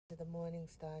to the Morning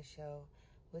Star Show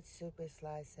with Super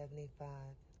Sly 75.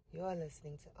 You're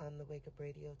listening to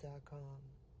OnTheWakeUpRadio.com.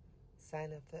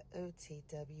 Sign up for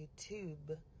OTWTube.com,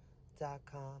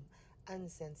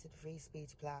 uncensored free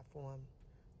speech platform.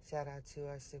 Shout out to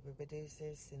our super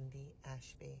producer, Cindy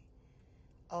Ashby.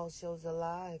 All shows are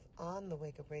live on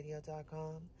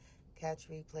TheWakeUpRadio.com. Catch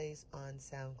replays on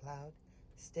SoundCloud,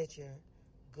 Stitcher,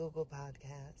 Google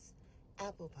Podcasts,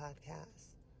 Apple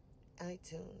Podcasts,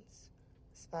 iTunes,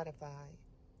 Spotify,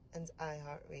 and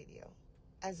iHeartRadio,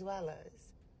 as well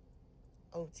as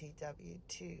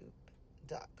OTWTube.com.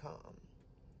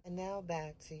 And now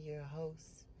back to your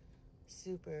host,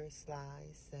 Super Sly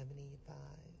 75.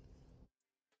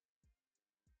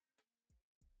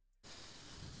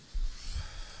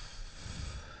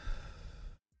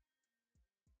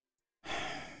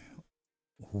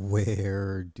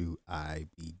 Where do I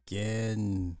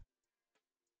begin?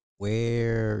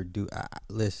 Where do I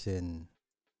listen?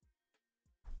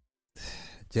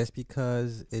 Just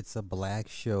because it's a black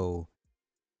show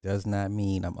does not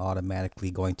mean I'm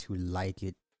automatically going to like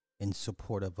it in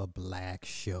support of a black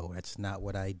show. That's not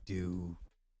what I do.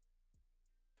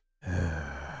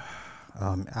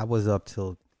 I was up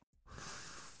till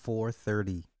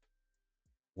 4:30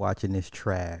 watching this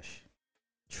trash.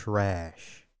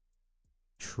 Trash.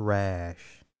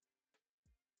 Trash.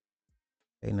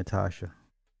 Hey Natasha.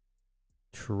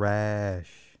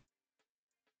 Trash.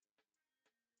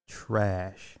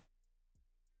 Trash.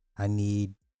 I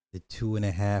need the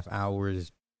 2.5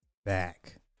 hours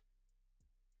back.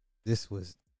 This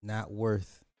was not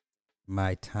worth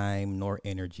my time nor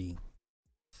energy.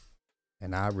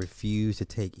 And I refuse to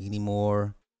take any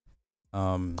more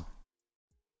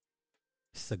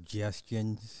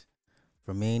suggestions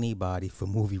from anybody for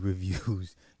movie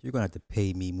reviews. You're gonna have to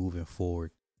pay me moving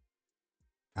forward.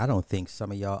 I don't think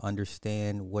some of y'all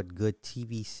understand what good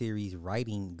TV series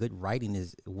writing, good writing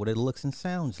is, what it looks and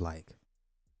sounds like.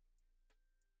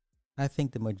 I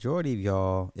think the majority of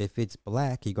y'all, if it's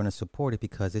black, you're going to support it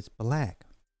because it's black.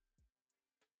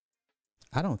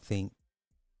 I don't think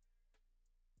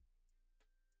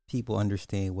people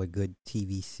understand what good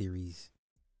TV series,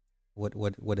 what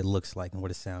it looks like and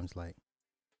what it sounds like.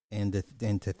 And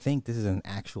to think this is an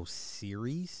actual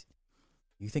series,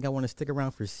 you think I want to stick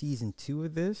around for season 2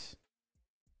 of this?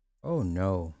 Oh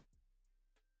no.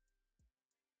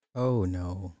 Oh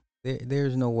no.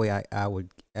 There's no way I would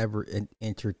ever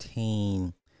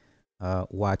entertain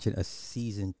watching a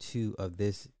season 2 of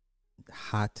this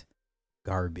hot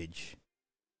garbage.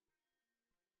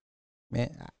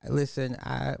 Man, listen,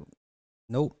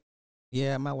 nope.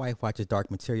 Yeah, my wife watches Dark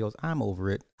Materials. I'm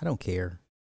over it. I don't care.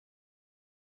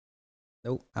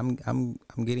 Nope. I'm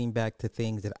getting back to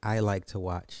things that I like to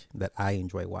watch, that I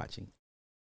enjoy watching.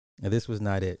 And this was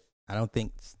not it. I don't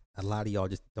think a lot of y'all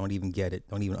just don't even get it.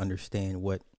 Don't even understand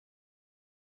what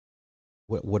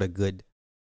a good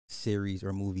series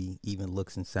or movie even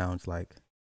looks and sounds like.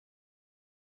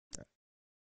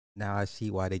 Now I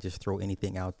see why they just throw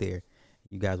anything out there.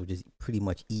 You guys will just pretty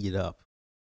much eat it up.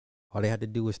 All they had to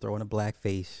do was throw in a black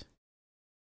face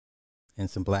and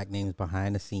some black names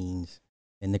behind the scenes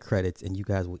in the credits, and you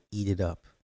guys will eat it up.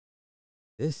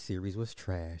 This series was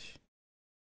trash.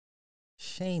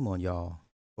 Shame on y'all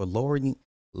for lowering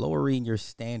your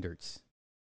standards.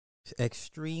 It's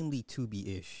extremely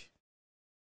Tubi-ish.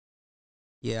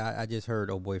 Yeah, I just heard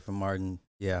Oh Boy from Martin.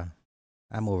 Yeah,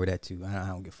 I'm over that too. I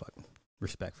don't give a fuck.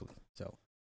 Respectfully. So,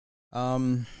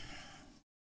 um,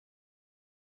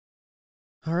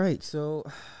 all right. So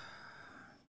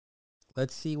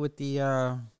let's see what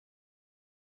the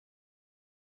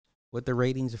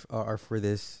ratings are for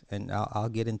this, and I'll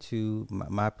get into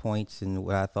my points and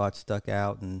what I thought stuck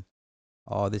out and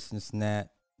all this and this and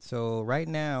that. So right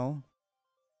now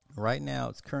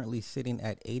it's currently sitting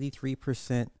at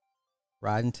 83%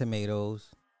 Rotten Tomatoes,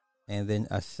 and then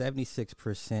a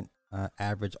 76%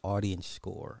 average audience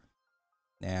score.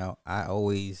 Now I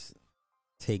always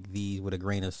take these with a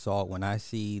grain of salt. When I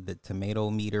see the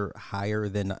tomato meter higher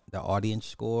than the audience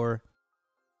score,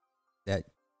 that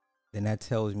then that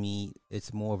tells me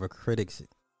it's more of a critics.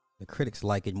 The critics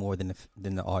like it more than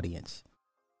the audience,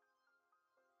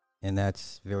 and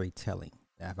that's very telling.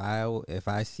 If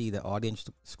I see the audience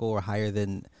score higher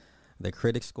than the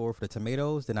critic score for the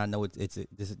tomatoes, then I know it's a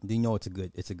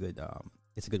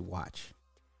good watch,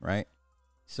 right?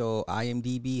 So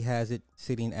IMDb has it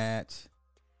sitting at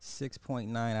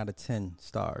 6.9 out of 10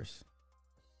 stars,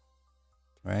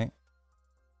 right?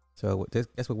 So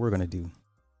guess what we're gonna do?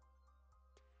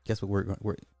 Guess what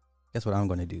guess what I'm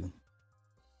gonna do?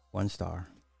 1 star.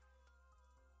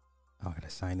 Oh, I gotta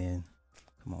sign in.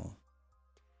 Come on,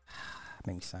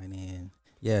 make me sign in.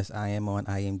 Yes, I am on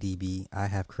IMDb. I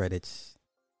have credits.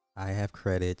 I have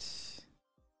credits.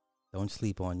 Don't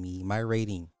sleep on me. My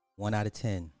rating, 1 out of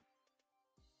 10.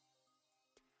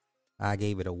 I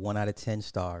gave it a 1 out of 10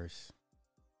 stars.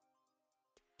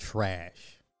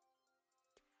 Trash.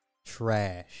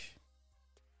 Trash.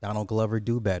 Donald Glover,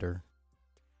 do better.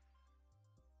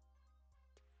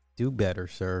 Do better,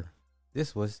 sir.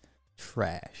 This was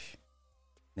trash.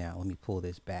 Now, let me pull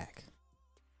this back.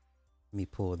 Let me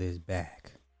pull this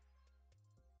back.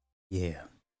 Yeah.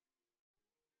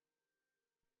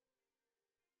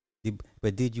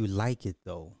 But did you like it,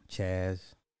 though,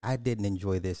 Chaz? I didn't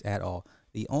enjoy this at all.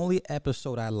 The only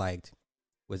episode I liked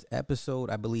was episode,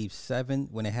 I believe, 7,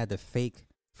 when it had the fake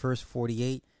first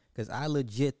 48, because I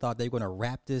legit thought they were going to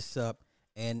wrap this up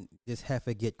and this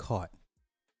heifer get caught.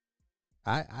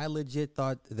 I legit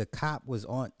thought the cop was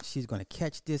on, she's going to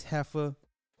catch this heifer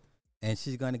and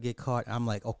she's going to get caught. I'm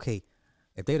like, okay,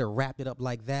 if they'd have wrapped it up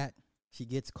like that, she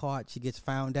gets caught, she gets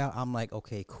found out. I'm like,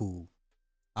 okay, cool.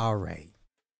 All right.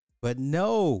 But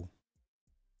no.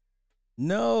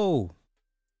 No.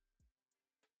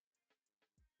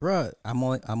 Bruh, I'm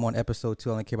on episode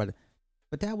 2. I don't care about it.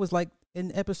 But that was like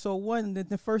in episode 1,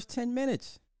 the first 10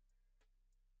 minutes.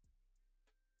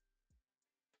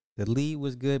 The lead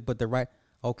was good, but the right.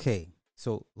 Okay,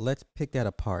 so let's pick that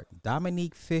apart.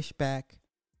 Dominique Fishback,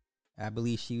 I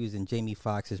believe she was in Jamie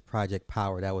Foxx's Project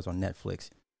Power. That was on Netflix.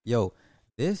 Yo,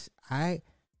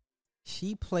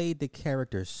 she played the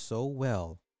character so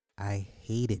well. I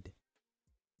hated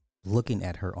looking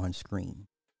at her on screen.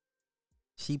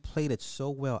 She played it so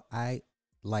well. I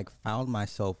found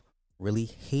myself really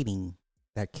hating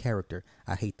that character.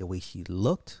 I hate the way she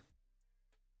looked.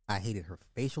 I hated her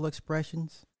facial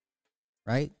expressions.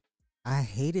 Right? I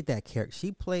hated that character.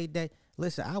 She played that.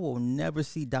 Listen, I will never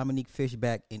see Dominique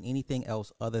Fishback in anything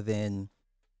else other than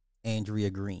Andrea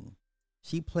Green.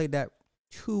 She played that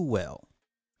too well.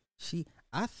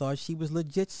 I thought she was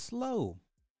legit slow.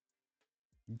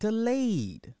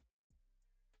 Delayed.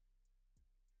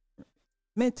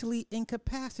 Mentally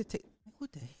incapacitated.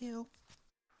 What the hell?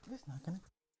 That's not gonna.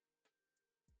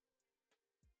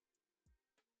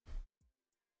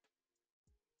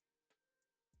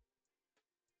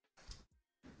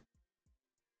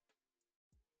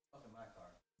 My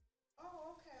car.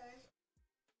 Oh, okay.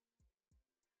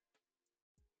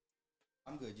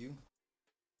 I'm good. You?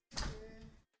 Yeah.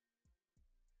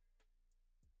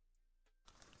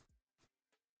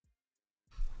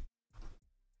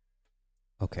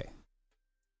 Okay.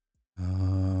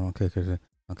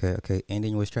 Okay.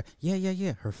 Ending was try.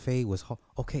 Yeah. Her fade was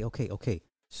okay.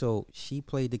 So she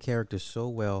played the character so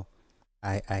well.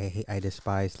 I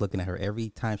despised looking at her every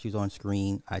time she was on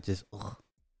screen. I just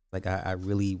I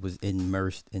really was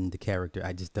immersed in the character.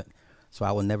 I just don't, so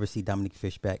I will never see Dominique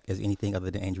Fishback as anything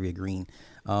other than Andrea Green.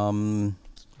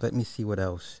 Let me see what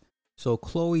else. So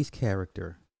Chloe's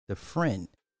character, the friend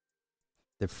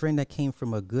that came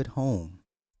from a good home,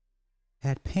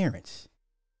 had parents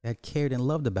that cared and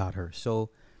loved about her. So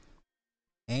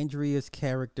Andrea's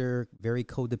character, very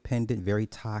codependent, very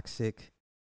toxic.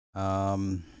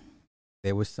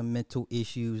 There was some mental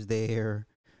issues there,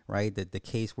 right? That the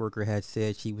caseworker had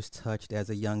said she was touched as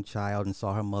a young child and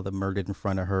saw her mother murdered in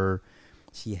front of her.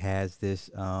 She has this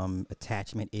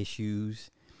attachment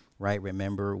issues, right?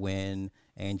 Remember when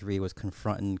Andrea was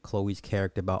confronting Chloe's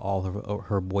character about all of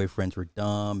her boyfriends were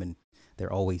dumb and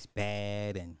they're always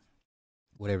bad and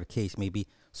whatever the case may be.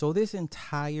 So this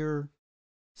entire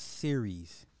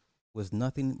series was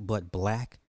nothing but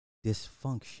black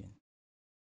dysfunction.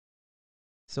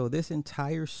 So this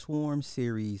entire Swarm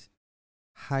series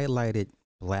highlighted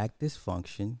black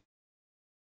dysfunction,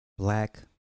 black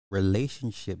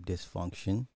relationship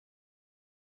dysfunction.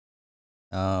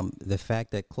 The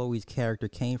fact that Chloe's character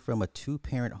came from a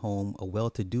 2-parent home, a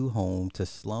well-to-do home, to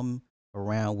slum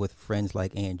around with friends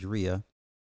like Andrea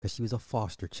because she was a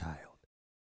foster child.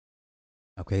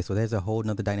 Okay, so there's a whole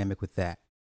nother dynamic with that.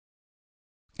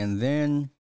 And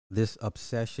then this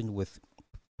obsession with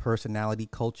personality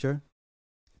culture,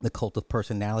 the cult of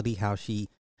personality, how she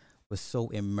was so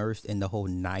immersed in the whole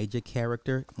Nija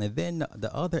character. And then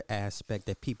the other aspect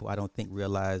that people I don't think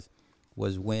realize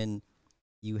was when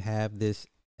you have this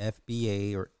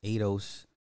FBA or ADOS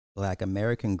Black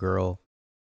American girl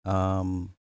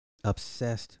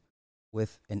obsessed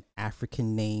with an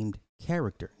African named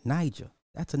character, Nija.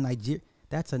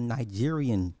 That's a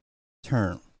Nigerian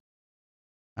term.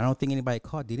 I don't think anybody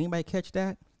caught. Did anybody catch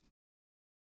that?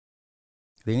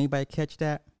 Did anybody catch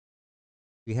that?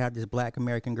 We have this Black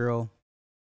American girl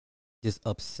just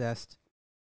obsessed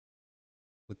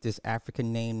with this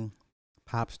African named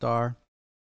pop star.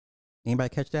 Anybody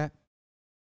catch that?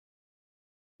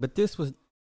 But this was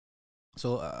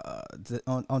so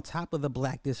on top of the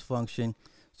black dysfunction.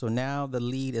 So now the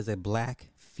lead is a black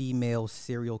female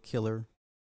serial killer,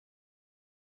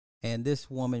 and this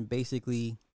woman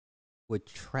basically would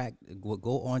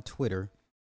go on Twitter,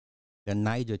 the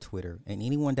Niger Twitter, and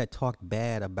anyone that talked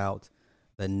bad about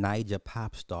the Niger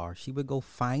pop star, she would go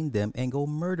find them and go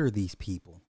murder these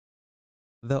people.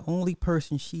 The only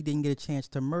person she didn't get a chance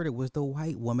to murder was the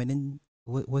white woman in,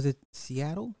 was it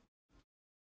Seattle?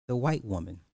 The white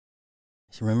woman.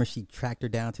 Remember, she tracked her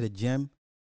down to the gym.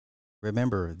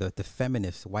 Remember the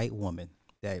feminist white woman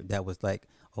that was like,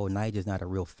 oh, Niger's not a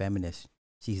real feminist.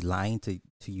 She's lying to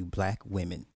you black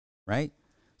women, right?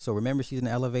 So remember, she's in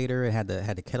the elevator and had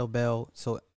the kettlebell.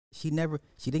 So she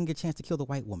didn't get a chance to kill the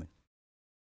white woman.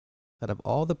 Out of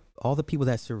all the people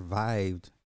that survived,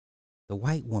 the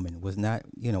white woman was not,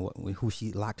 who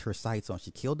she locked her sights on.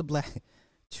 She killed the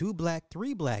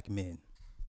three black men.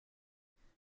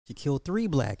 She killed 3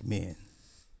 black men.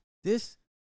 This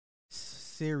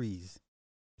series,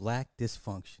 Black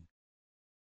Dysfunction,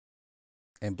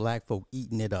 and black folk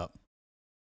eating it up.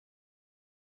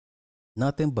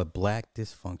 Nothing but black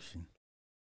dysfunction.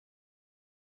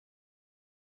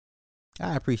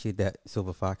 I appreciate that,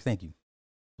 Silver Fox. Thank you.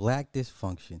 Black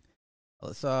dysfunction.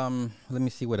 So let me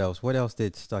see what else. What else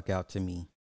did stuck out to me?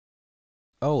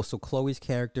 Oh, so Chloe's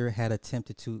character had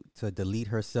attempted to delete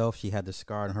herself. She had the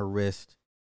scar on her wrist,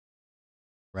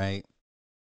 right?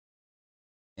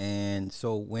 And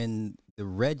so when the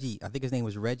Reggie, I think his name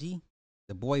was Reggie,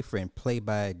 the boyfriend, played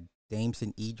by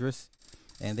Damson Idris,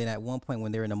 and then at one point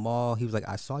when they're in the mall, he was like,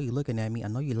 I saw you looking at me. I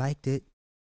know you liked it.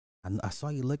 I saw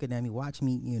you looking at me. Watch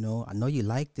me, I know you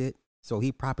liked it. So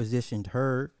he propositioned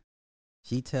her.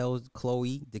 She tells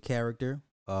Chloe, the character,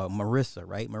 Marissa,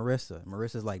 right?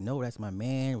 Marissa's like, no, that's my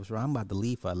man. What's wrong? I'm about to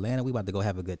leave for Atlanta. We about to go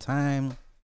have a good time.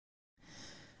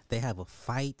 They have a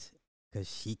fight because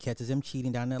she catches him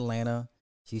cheating down in Atlanta.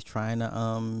 She's trying to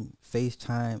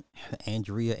FaceTime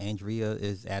Andrea. Andrea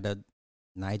is at a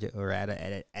Niger or at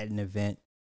an event,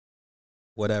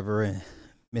 whatever, and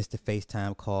missed the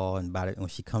FaceTime call. And about it, when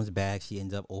she comes back, she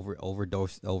ends up ODing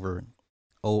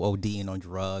on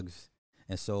drugs.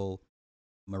 And so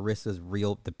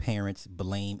the parents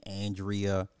blame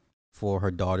Andrea for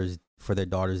their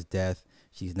daughter's death.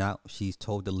 She's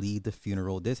told to leave the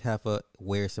funeral. This heifer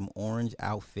wears some orange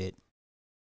outfit.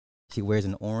 She wears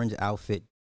an orange outfit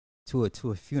to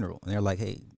a funeral. And they're like,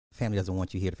 hey, family doesn't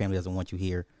want you here. The family doesn't want you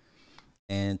here.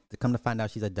 And to come to find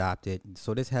out, she's adopted.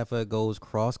 So this heifer goes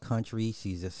cross country.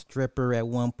 She's a stripper at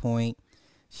one point.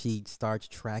 She starts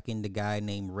tracking the guy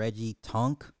named Reggie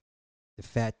Tunk, the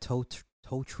fat tow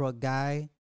truck guy.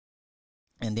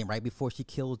 And then right before she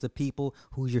kills the people,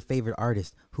 who's your favorite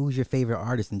artist? Who's your favorite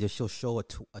artist? And just she'll show a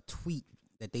tweet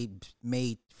that they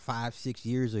made 5-6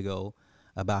 years ago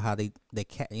about how they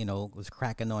was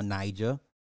cracking on Niger.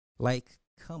 Like,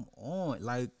 come on.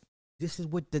 Like, this is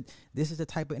the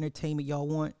type of entertainment y'all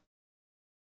want.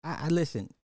 I listen.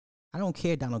 I don't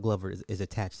care. Donald Glover is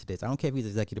attached to this. I don't care if he's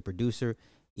executive producer.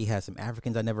 He has some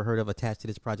Africans I never heard of attached to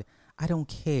this project. I don't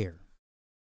care.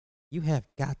 You have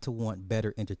got to want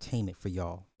better entertainment for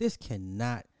y'all. This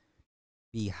cannot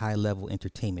be high level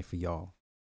entertainment for y'all.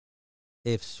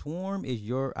 If Swarm is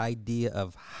your idea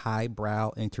of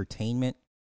highbrow entertainment,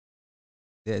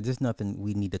 there's nothing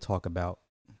we need to talk about.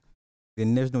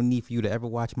 Then there's no need for you to ever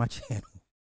watch my channel.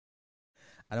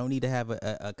 I don't need to have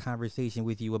a conversation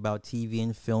with you about TV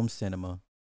and film cinema.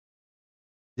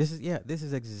 This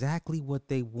is exactly what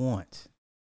they want.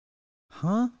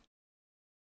 Huh?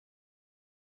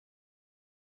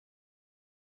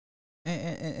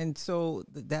 And so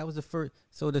that was the first.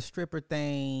 So the stripper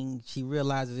thing, she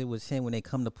realizes it was him when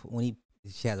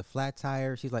she has a flat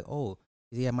tire. She's like, oh,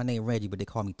 yeah, my name Reggie, but they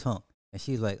call me Tunk. And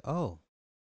she's like, oh.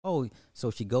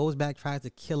 So she goes back, tries to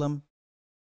kill him,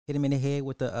 hit him in the head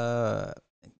with the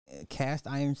cast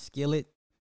iron skillet,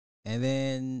 and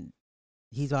then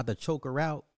he's about to choke her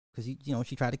out because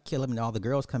she tried to kill him, and all the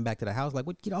girls come back to the house like,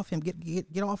 what? Get off him!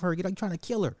 Get off her! You're trying to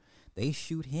kill her. They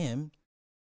shoot him.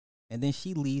 And then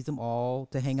she leaves them all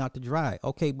to hang out to dry.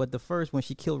 Okay, but when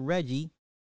she killed Reggie,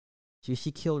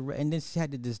 she killed, and then she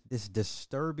had this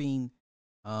disturbing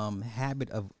habit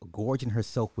of gorging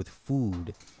herself with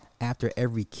food after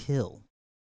every kill.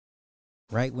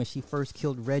 Right? When she first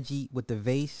killed Reggie with the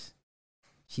vase,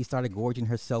 she started gorging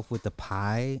herself with the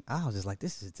pie. I was just like,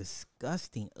 this is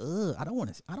disgusting. Ugh, I don't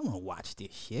want to watch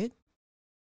this shit.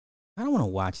 I don't want to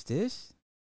watch this.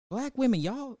 Black women,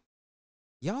 y'all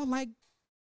like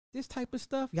this type of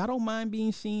stuff? Y'all don't mind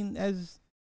being seen as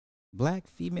black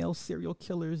female serial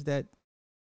killers that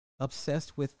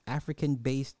obsessed with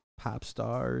African-based pop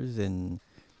stars and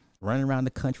running around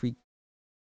the country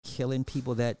killing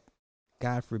people that,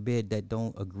 God forbid, that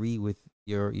don't agree with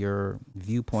your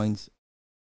viewpoints.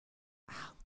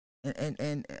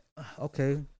 And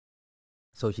okay,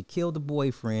 so she killed the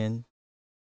boyfriend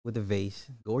with the vase,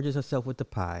 gorges herself with the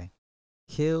pie,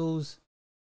 kills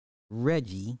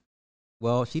Reggie.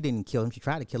 Well, she didn't kill him. She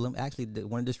tried to kill him. Actually,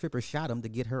 one of the strippers shot him to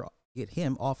get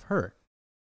him off her.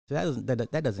 So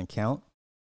that doesn't count.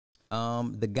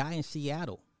 The guy in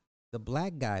Seattle, the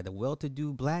black guy, the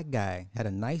well-to-do black guy, had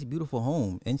a nice, beautiful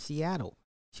home in Seattle.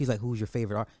 She's like, "Who's your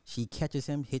favorite art?" She catches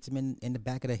him, hits him in the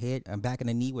back of the head, back of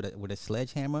the knee with a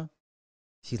sledgehammer.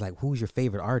 She's like, "Who's your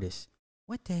favorite artist?"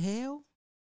 What the hell?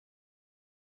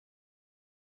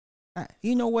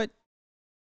 You know what?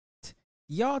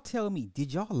 Y'all tell me,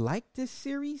 did y'all like this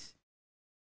series?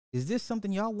 Is this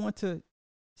something y'all want to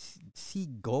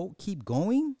keep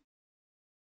going?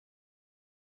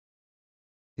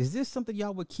 Is this something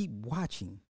y'all would keep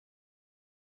watching?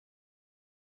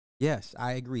 Yes,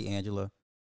 I agree, Angela.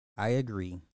 I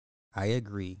agree. I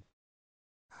agree.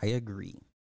 I agree.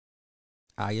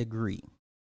 I agree.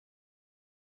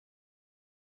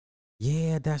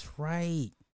 Yeah, that's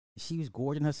right. She was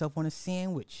gorging herself on a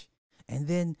sandwich. And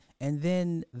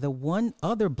then the one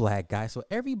other black guy, so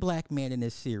every black man in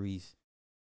this series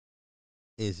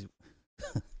is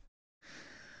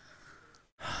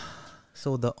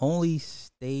so the only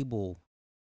stable,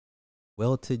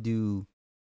 well-to-do,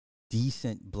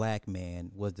 decent black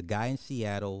man was the guy in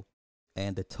Seattle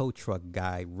and the tow truck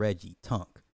guy, Reggie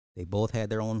Tunk. They both had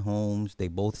their own homes. They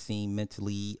both seemed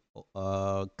mentally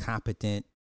competent,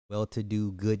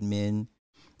 well-to-do, good men,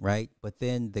 right? But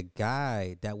then the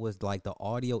guy that was like the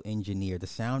audio engineer, the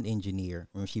sound engineer,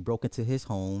 when she broke into his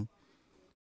home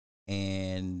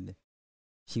and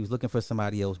she was looking for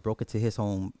somebody else, broke into his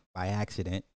home by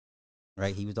accident,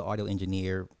 right? He was the audio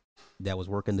engineer that was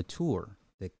working the tour,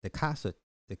 the Casa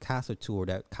tour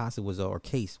that Casa was, or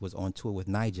Case was on tour with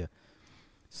Niger.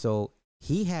 So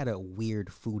he had a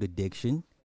weird food addiction,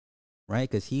 right?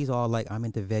 Because he's all like, I'm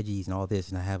into veggies and all this,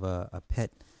 and I have a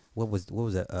pet. What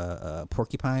was it? A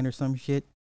porcupine or some shit.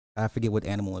 I forget what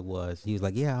animal it was. He was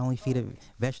like, yeah, I only feed it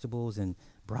vegetables and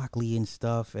broccoli and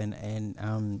stuff, and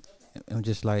I'm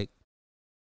just like,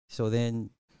 so then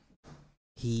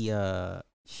she wanted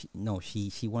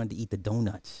to eat the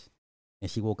donuts, and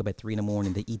she woke up at 3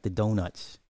 a.m. to eat the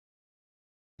donuts.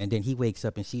 And then he wakes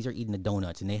up and sees her eating the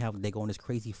donuts, and they go on this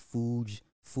crazy food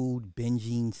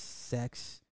binging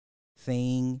sex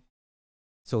thing.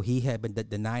 So he had been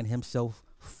denying himself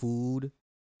food.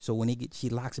 So when she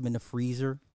locks him in the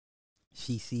freezer,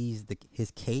 she sees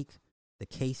his cake, the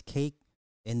Case cake,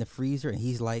 in the freezer, and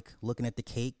he's like looking at the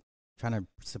cake, trying to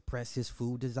suppress his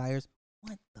food desires.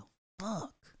 What the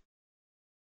fuck?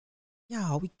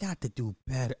 Y'all, we got to do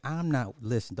better.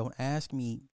 Listen, don't ask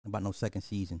me about no second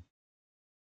season.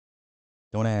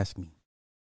 Don't ask me.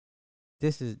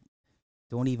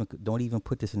 Don't even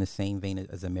put this in the same vein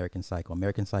as American Psycho.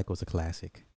 American Psycho is a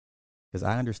classic. Because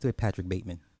I understood Patrick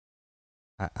Bateman.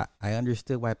 I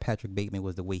understood why Patrick Bateman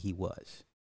was the way he was.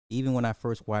 Even when I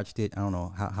first watched it, I don't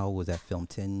know, how was that film,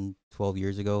 10, 12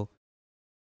 years ago?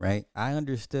 Right? I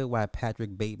understood why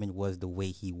Patrick Bateman was the way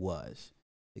he was.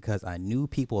 Because I knew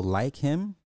people like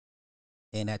him.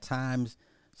 And at times,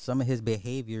 some of his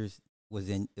behaviors was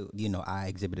I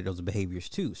exhibited those behaviors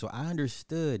too. So I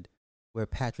understood where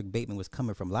Patrick Bateman was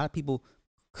coming from. A lot of people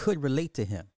could relate to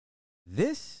him.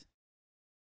 This,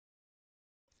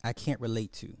 I can't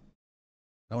relate to.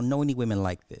 I don't know any women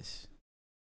like this.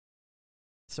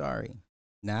 Sorry.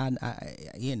 Now,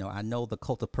 I know the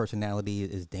cult of personality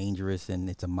is dangerous and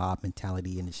it's a mob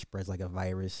mentality and it spreads like a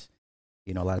virus.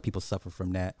 A lot of people suffer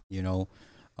from that,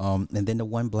 And then the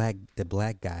black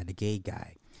guy, the gay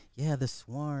guy. Yeah, the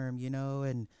swarm,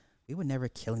 and we would never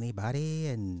kill anybody.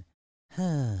 And,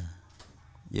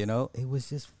 it was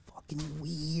just fucking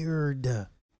weird.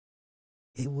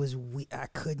 It was I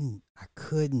couldn't.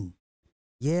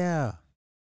 Yeah.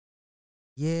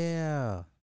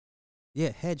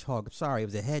 Hedgehog. Sorry, it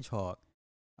was a hedgehog.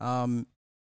 And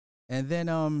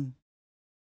then,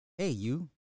 hey, you.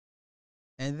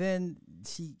 And then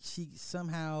she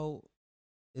somehow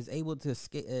is able to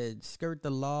skirt the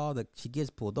law. That she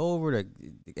gets pulled over.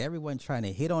 Everyone trying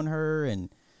to hit on her, and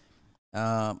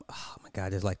oh my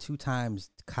God, there's like 2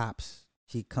 times cops.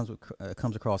 She comes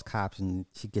across cops, and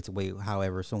she gets away.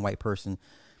 However, some white person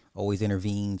always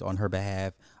intervenes on her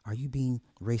behalf. Are you being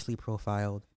racially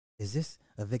profiled? Is this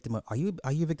a victim of? Are you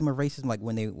a victim of racism? Like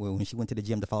when she went to the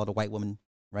gym to follow the white woman,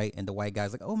 right? And the white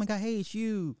guy's like, oh my God, hey, it's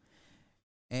you.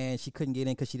 And she couldn't get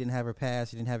in because she didn't have her pass.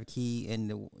 She didn't have a key.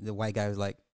 And the white guy was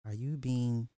like, are you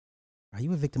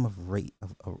a victim of rape?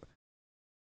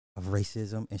 of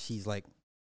racism, and she's like,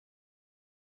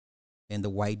 and the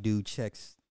white dude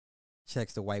checks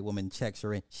the white woman, checks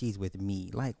her, and she's with me.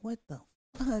 Like, what the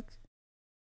fuck?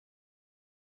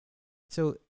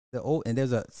 So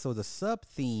the sub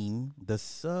theme, the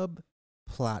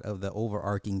subplot of the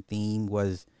overarching theme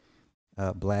was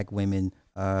black women,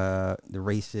 the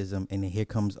racism, and then here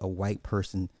comes a white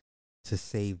person to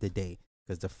save the day.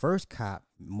 Because the first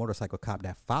motorcycle cop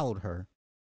that followed her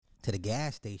to the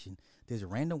gas station, this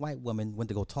random white woman went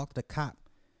to go talk to the cop,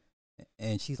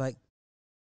 and she's like,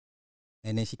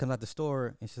 and then she comes out the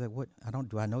store and she's like, "What?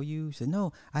 Do I know you?" She said,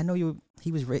 "No, I know you.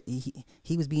 He was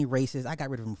he was being racist. I got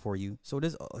rid of him for you." So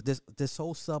this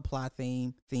whole subplot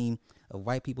theme of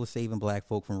white people saving black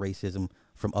folk from racism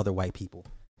from other white people.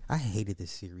 I hated this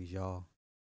series, y'all.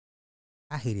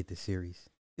 I hated this series.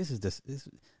 This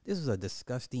is a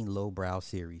disgusting lowbrow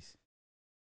series.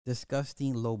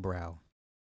 Disgusting lowbrow.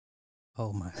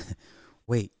 Oh my.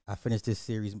 Wait, I finished this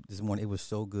series this morning. It was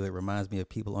so good. It reminds me of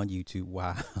people on YouTube.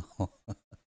 Wow.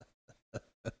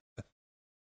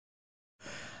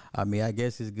 I mean, I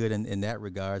guess it's good in that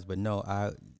regards, but no,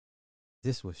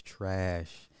 this was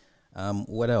trash.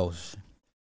 What else?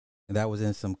 That was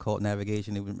in some cult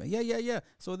navigation. It was, yeah.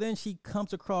 So then she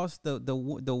comes across the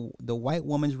white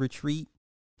woman's retreat,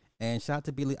 and shout out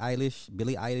to Billie Eilish.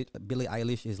 Billie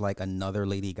Eilish is like another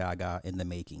Lady Gaga in the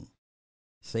making.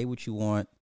 Say what you want.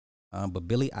 But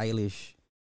Billie Eilish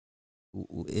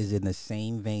is in the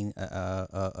same vein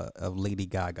of Lady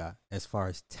Gaga as far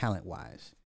as talent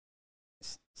wise.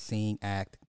 Sing,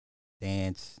 act,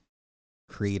 dance,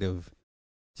 creative.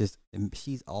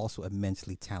 She's also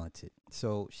immensely talented.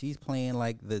 So she's playing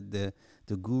like the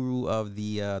guru of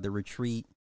the retreat,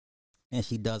 and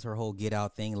she does her whole get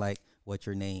out thing like, what's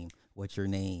your name? What's your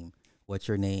name? What's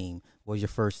your name? What was your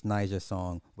first Niger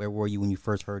song? Where were you when you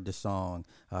first heard the song?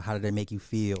 How did it make you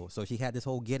feel? So she had this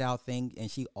whole get out thing,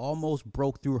 and she almost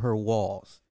broke through her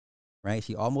walls, right?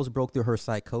 She almost broke through her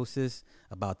psychosis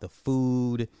about the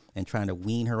food and trying to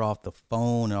wean her off the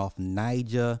phone and off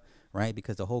Niger, right?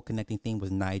 Because the whole connecting theme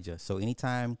was Niger. So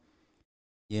anytime,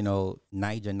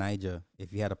 Niger,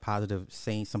 if you had a positive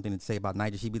saying something to say about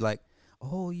Niger, she'd be like,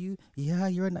 oh, you're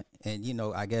a, and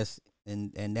I guess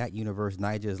in that universe,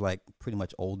 Niger is like pretty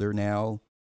much older now.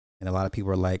 And a lot of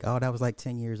people are like, oh, that was like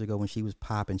 10 years ago when she was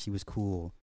popping, she was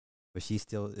cool. But she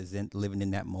still isn't living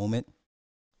in that moment.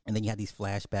 And then you had these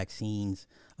flashback scenes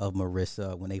of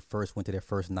Marissa when they first went to their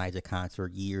first Niger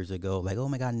concert years ago. Like, oh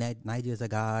my God, Niger is a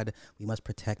god. We must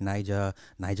protect Niger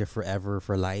forever,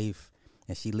 for life.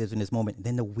 And she lives in this moment. And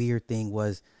then the weird thing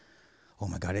was, oh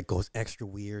my God, it goes extra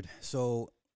weird.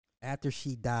 So after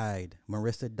she died,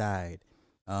 Marissa died.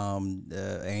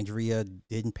 Andrea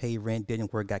didn't pay rent,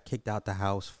 didn't work, got kicked out the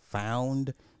house,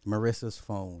 found Marissa's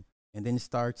phone, and then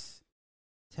starts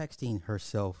texting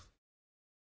herself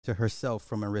to herself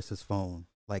from Marissa's phone,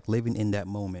 like living in that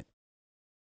moment.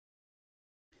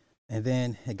 And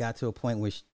then it got to a point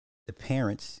where the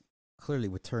parents clearly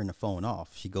would turn the phone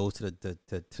off. She goes to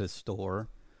the store,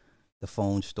 the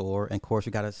phone store, and of course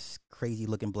you got a crazy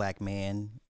looking black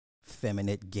man,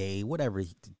 feminine, gay, whatever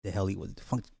the hell he was,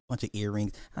 bunch of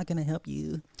earrings. How can I help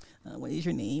you? What is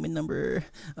your name and number?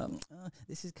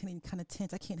 This is kind of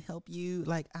tense. I can't help you.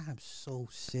 Like, I'm so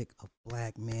sick of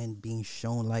black men being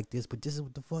shown like this, but this is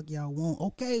what the fuck y'all want.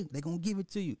 Okay, they're gonna give it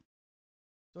to you.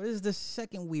 So this is the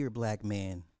second weird black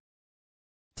man.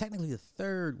 Technically the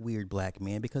third weird black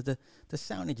man, because the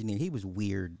sound engineer, he was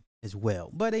weird as well.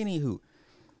 But anywho,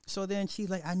 so then she's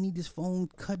like, I need this phone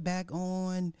cut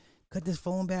this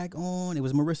phone back on. It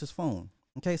was Marissa's phone.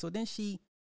 Okay, so then she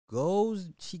goes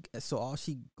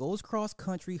cross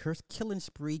country, her killing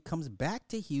spree, comes back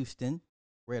to Houston,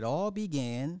 where it all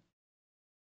began,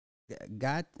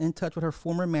 got in touch with her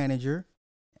former manager.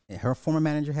 Her former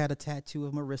manager had a tattoo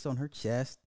of Marissa on her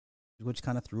chest, which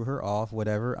kind of threw her off,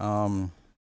 whatever. Oh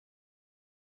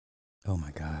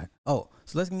my God. Oh,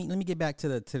 so let me get back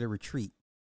to the retreat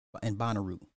in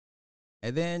Bonnaroo.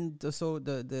 And then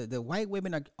the white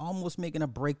women are almost making a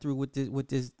breakthrough with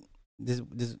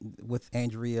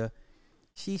Andrea.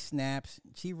 She snaps.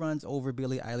 She runs over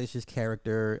Billie Eilish's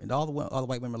character, and all the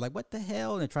white women are like, "What the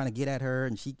hell?" And they're trying to get at her,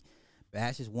 and she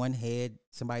bashes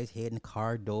somebody's head in the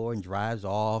car door, and drives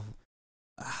off.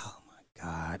 Oh my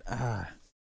God.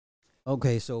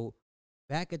 Okay, so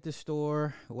back at the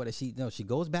store, what does she? No, she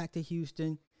goes back to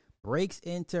Houston, breaks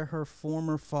into her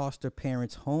former foster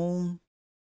parents' home.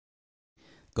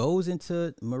 Goes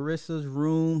into Marissa's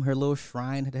room, her little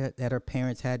shrine that her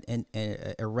parents had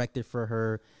erected for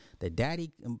her. The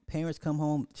parents come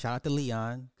home. Shout out to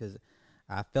Leon, because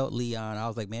I felt Leon. I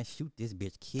was like, man, shoot this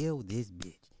bitch. Kill this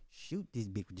bitch. Shoot this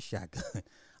bitch with the shotgun.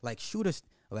 Like, shoot us.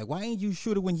 Like, why didn't you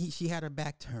shoot her when she had her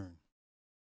back turned?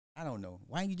 I don't know.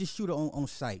 Why didn't you just shoot her on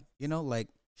sight? You know, like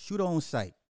shoot her on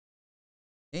sight.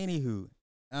 Anywho,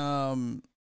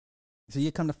 so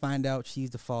you come to find out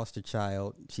she's the foster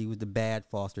child. She was the bad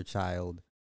foster child,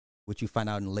 which you find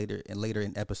out later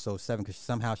in episode 7, because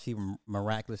somehow she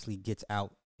miraculously gets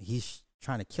out. He's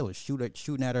trying to kill her,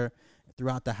 shooting at her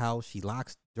throughout the house. She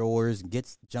locks doors,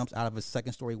 jumps out of a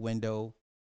second story window,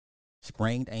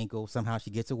 sprained ankle. Somehow she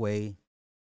gets away.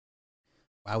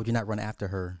 Why would you not run after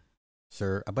her,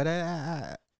 sir? But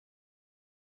and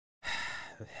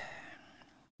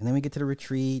then we get to the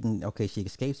retreat, and okay, she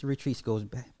escapes the retreat. She goes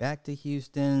back to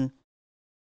Houston.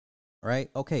 Right?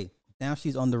 Okay, now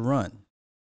she's on the run.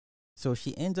 So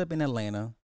she ends up in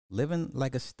Atlanta, living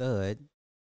like a stud,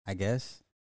 I guess.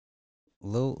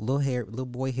 Little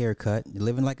boy haircut,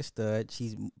 living like a stud.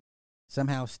 She's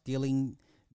somehow stealing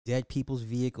dead people's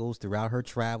vehicles throughout her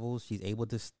travels. She's able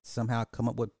to somehow come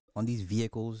up with on these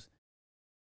vehicles.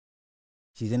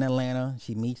 She's in Atlanta.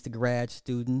 She meets the grad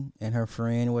student and her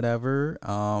friend, whatever.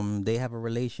 They have a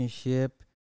relationship,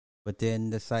 but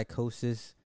then the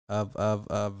psychosis of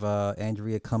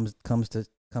Andrea comes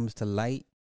to light.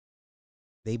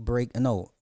 They break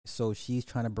no, so she's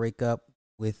trying to break up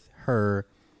with her.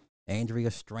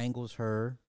 Andrea strangles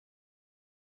her.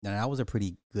 Now that was a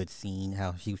pretty good scene.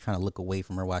 How she was trying to look away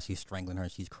from her while she's strangling her.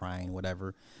 She's crying,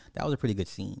 whatever. That was a pretty good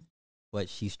scene. But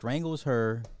she strangles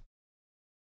her.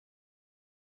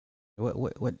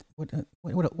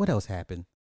 What else happened?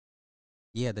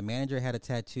 Yeah, the manager had a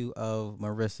tattoo of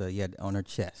Marissa. Yeah, on her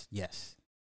chest. Yes.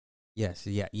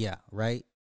 Yeah. Right.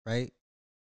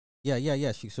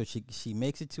 Yeah. She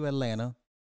makes it to Atlanta.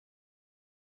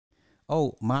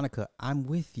 Oh, Monica, I'm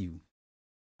with you.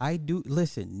 I do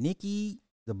listen. Nikki,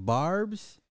 the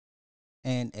Barbs,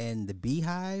 and the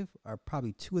Beehive are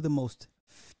probably two of the most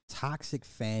toxic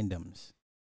fandoms,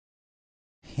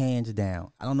 hands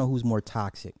down. I don't know who's more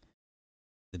toxic,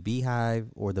 the Beehive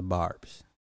or the Barbs.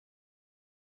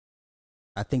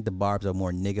 I think the Barbs are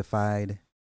more niggified,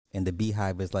 and the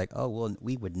Beehive is like, oh well,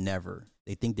 we would never.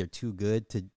 They think they're too good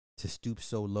to stoop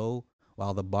so low,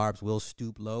 while the Barbs will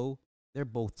stoop low. They're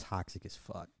both toxic as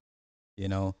fuck, you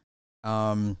know.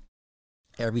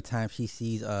 Every time she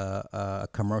sees a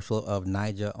commercial of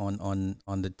Nyjah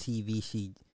on the TV,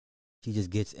 she just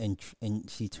gets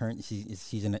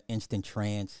she's in an instant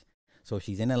trance. So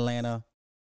she's in Atlanta.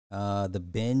 The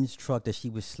Benz truck that she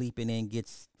was sleeping in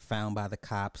gets found by the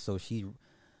cops. So she's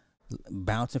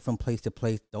bouncing from place to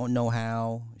place. Don't know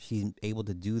how she's able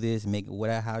to do this.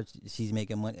 How she's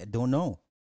making money. Don't know.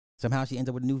 Somehow she ends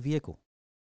up with a new vehicle.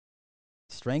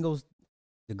 Strangles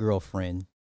the girlfriend,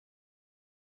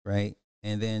 right?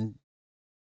 And then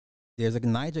there's a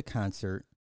Nyjah concert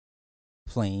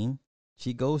playing.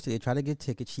 She goes to try to get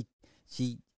tickets.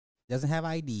 She doesn't have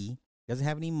ID, doesn't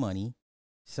have any money.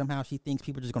 Somehow she thinks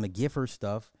people are just going to give her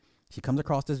stuff. She comes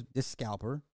across this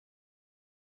scalper.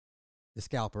 The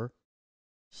scalper.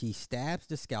 She stabs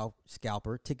the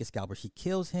ticket scalper. She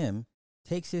kills him,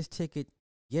 takes his ticket,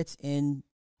 gets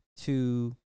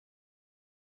into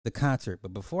the concert.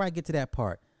 But before I get to that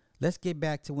part, let's get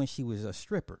back to when she was a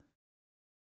stripper.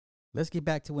 Let's go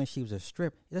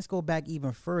back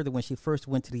even further when she first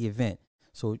went to the event.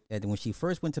 So when she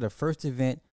first went to the first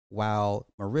event while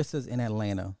Marissa's in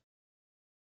Atlanta,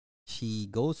 she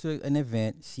goes to an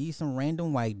event, sees some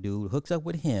random white dude, hooks up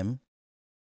with him.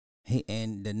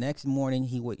 And the next morning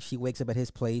she wakes up at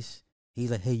his place.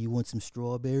 He's like, hey, you want some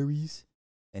strawberries?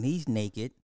 And he's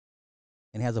naked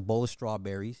and has a bowl of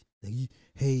strawberries. Like,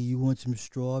 hey, you want some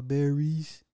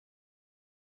strawberries?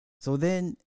 So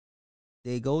then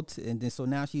they go to, and then so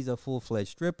now she's a full-fledged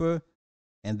stripper.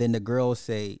 And then the girls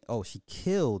say, oh, she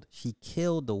killed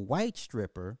the white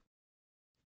stripper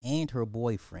and her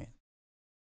boyfriend.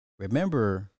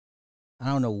 Remember, I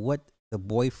don't know what the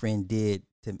boyfriend did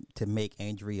to make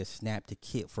Andrea snap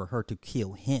for her to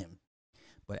kill him.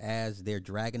 But as they're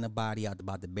dragging the body out,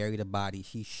 about to bury the body,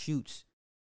 she shoots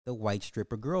the white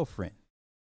stripper girlfriend.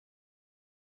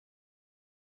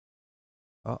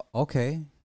 Okay.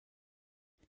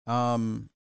 So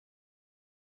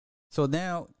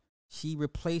now she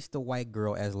replaced the white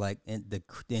girl as like in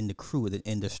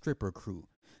the stripper crew.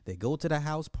 They go to the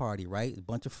house party, right? A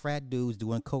bunch of frat dudes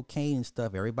doing cocaine and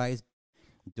stuff. Everybody's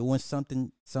doing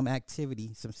some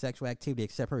activity, some sexual activity,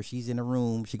 except her. She's in the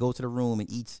room. She goes to the room and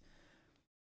eats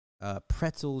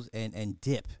pretzels and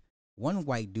dip. One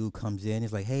white dude comes in.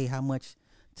 He's like, hey, how much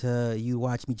to you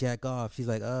watch me jack off? She's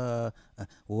like,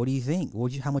 what do you think?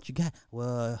 How much you got?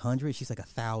 Well, 100. She's like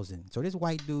 1,000. So this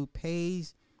white dude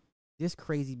pays this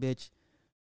crazy bitch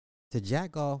to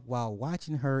jack off while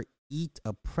watching her eat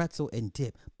a pretzel and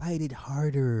dip. Bite it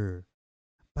harder.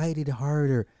 Bite it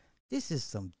harder. This is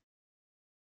some.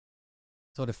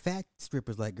 So the fat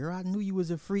stripper's like, girl, I knew you was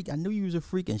a freak. I knew you was a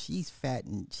freak. And she's fat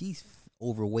and she's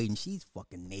overweight and she's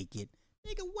fucking naked.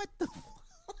 Nigga, what the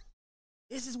fuck?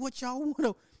 This is what y'all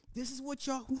want. This is what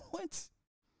y'all want.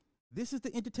 This is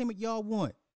the entertainment y'all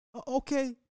want.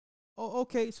 Okay. Oh,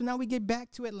 okay. So now we get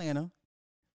back to Atlanta.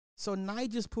 So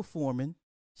Nija's performing.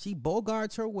 She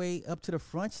bogarts her way up to the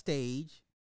front stage.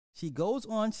 She goes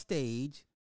on stage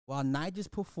while Nija's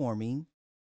performing,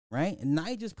 right? And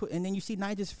and then you see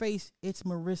Nija's face. It's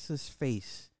Marissa's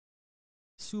face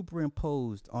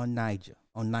superimposed on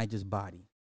Nija's body.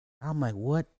 I'm like,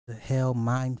 what the hell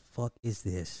mind fuck is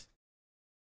this?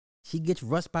 She gets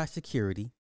rushed by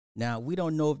security. Now, we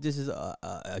don't know if this is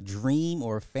a dream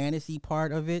or a fantasy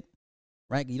part of it,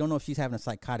 right? You don't know if she's having a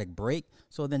psychotic break.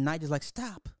 So then Nija's like,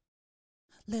 stop.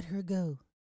 Let her go.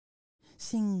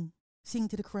 Sing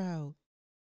to the crowd.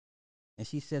 And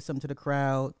she says something to the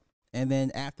crowd. And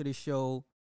then after the show,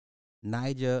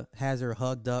 Nija has her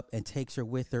hugged up and takes her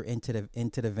with her into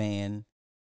the van.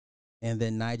 And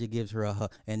then Nija gives her a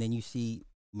hug. And then you see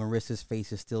Marissa's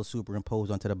face is still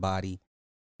superimposed onto the body.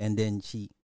 And then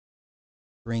she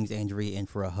brings Andrea in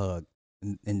for a hug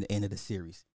in the end of the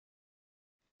series.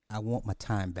 I want my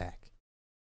time back.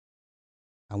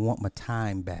 I want my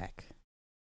time back.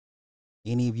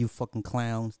 Any of you fucking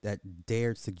clowns that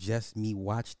dared suggest me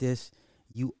watch this,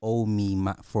 you owe me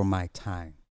for my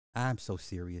time. I'm so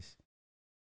serious.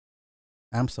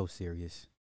 I'm so serious.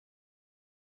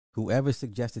 Whoever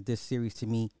suggested this series to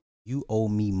me, you owe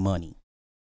me money.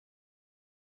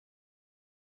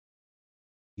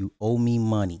 You owe me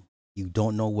money. You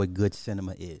don't know what good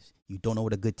cinema is. You don't know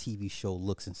what a good TV show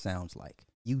looks and sounds like.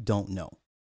 You don't know.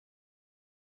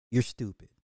 You're stupid.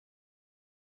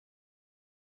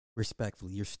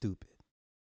 Respectfully, you're stupid.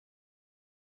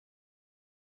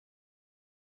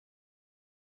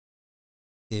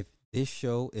 If this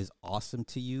show is awesome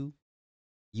to you,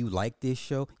 you like this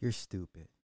show, you're stupid.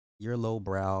 You're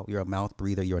lowbrow, you're a mouth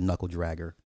breather, you're a knuckle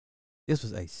dragger. This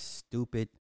was a stupid,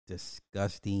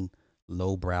 disgusting,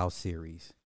 lowbrow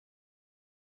series.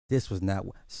 This was not.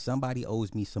 Somebody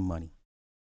owes me some money.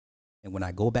 And when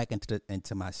I go back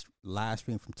into my live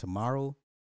stream from tomorrow,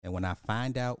 and when I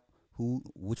find out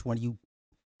which one of you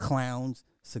clowns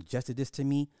suggested this to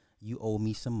me, you owe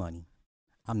me some money.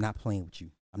 I'm not playing with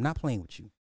you. I'm not playing with you.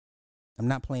 I'm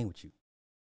not playing with you.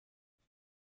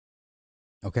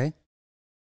 Okay?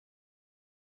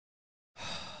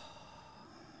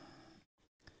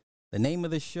 The name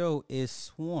of the show is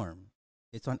Swarm.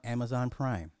 It's on Amazon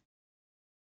Prime.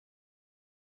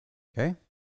 Okay?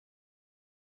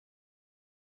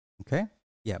 Okay?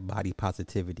 Yeah, body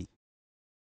positivity.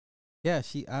 Yeah,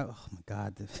 oh my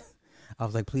God. I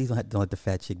was like, please don't let the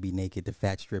fat chick be naked, the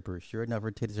fat stripper. Sure enough, her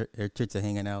tits are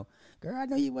hanging out. Girl, I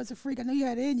know you was a freak. I know you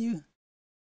had it in you.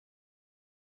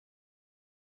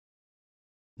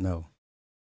 No.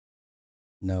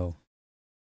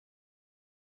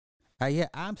 Yeah,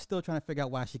 I'm still trying to figure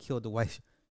out why she killed the wife.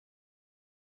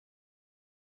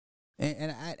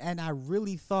 And I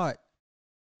really thought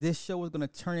this show was going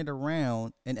to turn it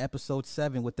around in episode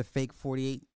 7 with the fake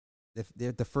 48,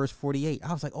 the first 48.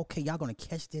 I was like, okay, y'all going to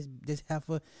catch this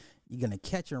heifer. You're going to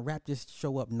catch her and wrap this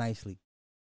show up nicely.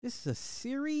 This is a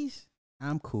series?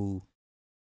 I'm cool.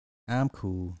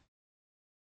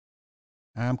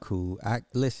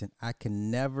 Listen, I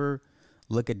can never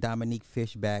look at Dominique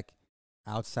Fishback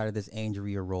outside of this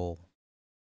Andrea role.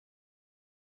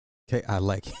 Okay, I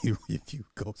like you if you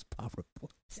Ghost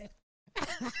PowerPoint.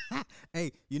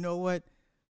 Hey, you know what?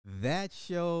 That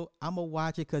show, I'm going to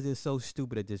watch it because it's so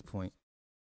stupid at this point.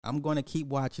 I'm going to keep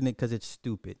watching it because it's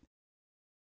stupid.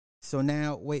 So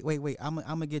now, wait. I'm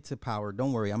going to get to Power.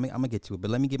 Don't worry. I'm going to get to it.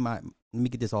 But let me get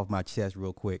this off my chest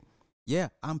real quick. Yeah,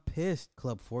 I'm pissed,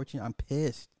 Club Fortune. I'm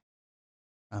pissed.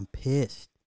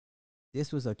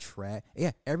 This was a trap.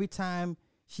 Yeah, every time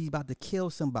she's about to kill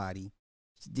somebody,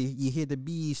 you hear the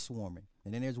bees swarming.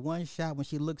 And then there's one shot when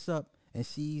she looks up and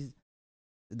sees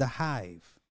the hive.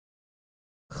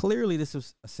 Clearly, this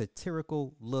was a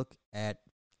satirical look at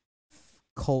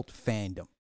cult fandom,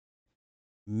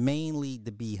 mainly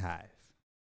the Beehive.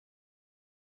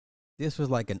 This was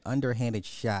like an underhanded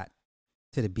shot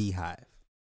to the Beehive.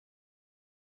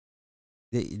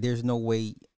 There's no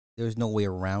way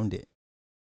around it.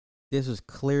 This was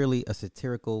clearly a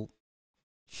satirical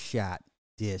shot,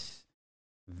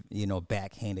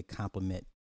 backhanded compliment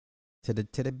to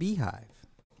the Beehive,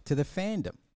 to the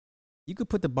fandom. You could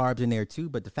put the barbs in there too,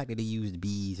 but the fact that they used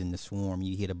bees in the swarm,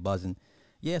 you hear the buzzing.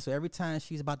 Yeah, so every time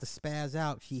she's about to spaz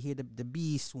out, she hear the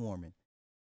bees swarming.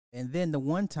 And then the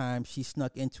one time she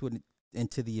snuck into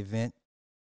the event,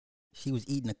 she was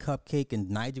eating a cupcake and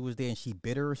Nigel was there and she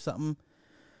bit her or something.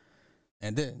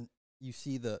 And then you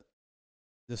see the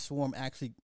swarm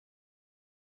actually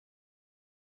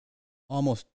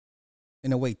almost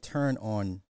in a way turn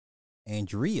on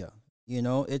Andrea. You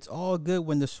know, it's all good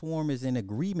when the swarm is in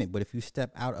agreement, but if you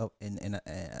step out of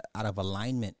out of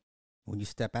alignment, when you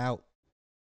step out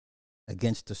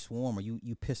against the swarm or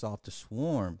you piss off the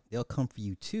swarm, they'll come for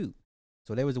you too.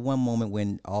 So there was one moment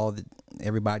when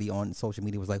everybody on social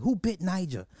media was like, "Who bit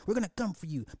Niger? We're gonna come for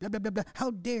you." Blah blah blah blah.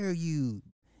 How dare you?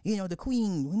 You know, the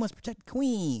queen. We must protect the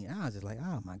queen. And I was just like,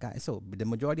 "Oh my god!" So the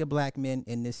majority of black men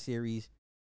in this series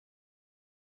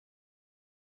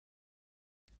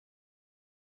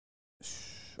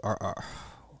are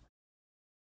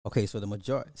okay. So the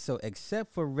majority. So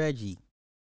except for Reggie,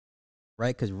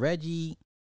 right? Because Reggie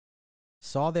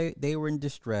saw they were in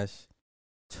distress,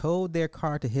 towed their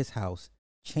car to his house,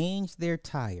 changed their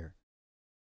tire,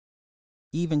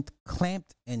 even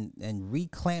clamped and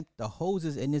reclamped the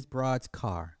hoses in his broad's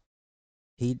car.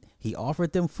 He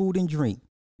offered them food and drink,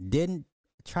 didn't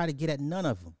try to get at none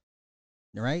of them,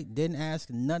 right? Didn't ask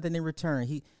nothing in return.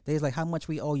 They was like, "How much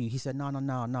we owe you?" He said, "No, no,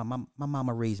 no, no. My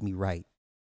mama raised me right."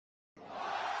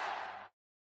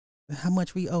 "How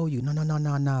much we owe you?" "No, no, no,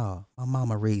 no, no. My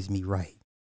mama raised me right."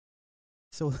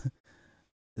 So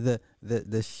the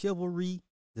chivalry,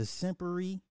 the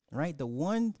simpery, right? The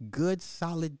one good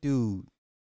solid dude,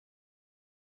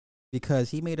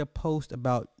 because he made a post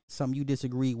about something you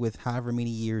disagree with however many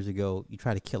years ago, you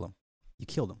try to kill him. You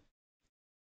killed him.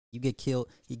 You get killed.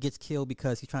 He gets killed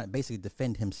because he's trying to basically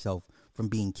defend himself from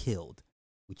being killed,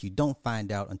 which you don't find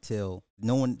out until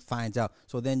no one finds out.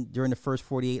 So then during the first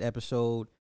 48 episode,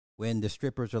 when the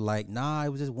strippers are like, "Nah, it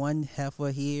was just one heifer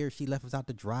here. She left us out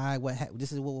to dry.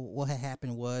 This is what had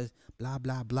happened was blah,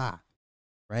 blah, blah."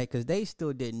 Right? Because they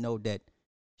still didn't know that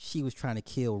she was trying to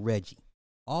kill Reggie.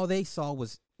 All they saw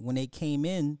was when they came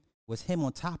in was him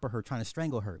on top of her trying to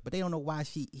strangle her. But they don't know why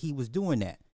he was doing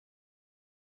that.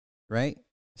 Right?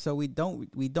 So we don't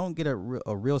get a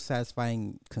real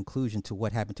satisfying conclusion to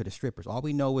what happened to the strippers. All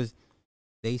we know is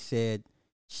they said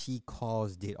she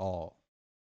caused it all.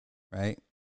 Right?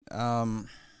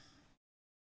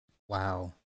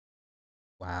 Wow.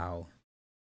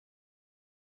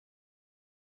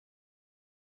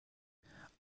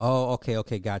 Oh,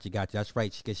 okay, gotcha. That's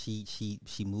right. Because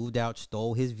she moved out,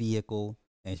 stole his vehicle,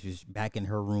 and she was back in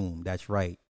her room. That's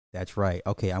right. That's right.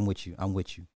 Okay, I'm with you. I'm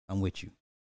with you. I'm with you.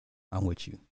 I'm with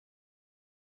you.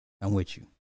 I'm with you.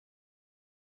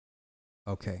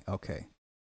 Okay.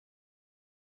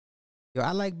 Yo,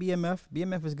 I like BMF.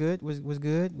 BMF was good. Was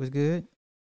good. Was good.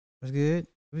 Was good.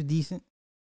 It was decent.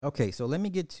 Okay, so let me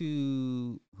get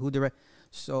to who direct.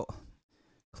 So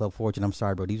Club Fortune. I'm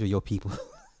sorry, bro. These are your people.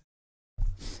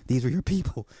 These are your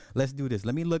people. Let's do this.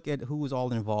 Let me look at who was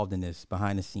all involved in this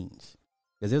behind the scenes,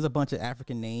 because there's a bunch of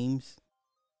African names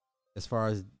as far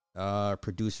as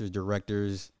producers,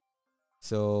 directors.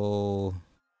 So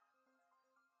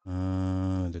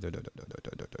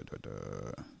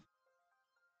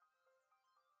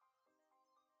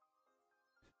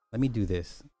let me do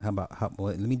this.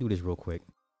 Let me do this real quick.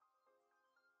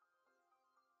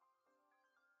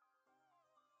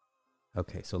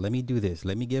 Okay, so let me do this.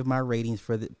 Let me give my ratings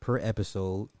for the per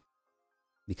episode,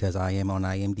 because I am on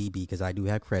IMDb, because I do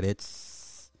have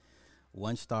credits.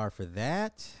 1 star for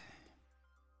that.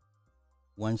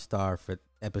 1 star for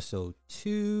episode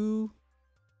 2.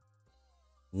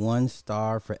 1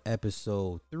 star for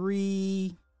episode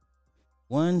 3.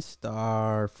 1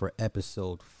 star for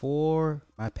episode 4.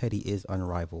 My petty is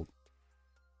unrivaled.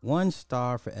 1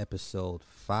 star for episode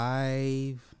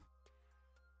 5.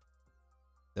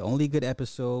 The only good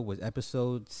episode was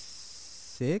episode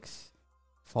 6,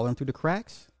 Falling Through the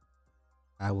Cracks.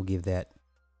 I will give that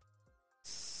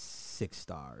 6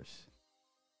 stars.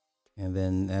 And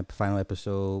then that final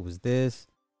episode was this,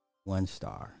 1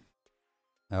 star.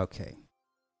 Okay.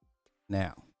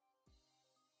 Now,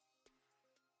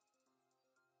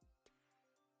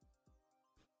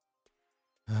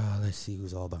 let's see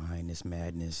who's all behind this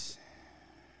madness.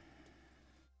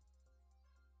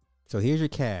 So here's your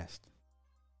cast.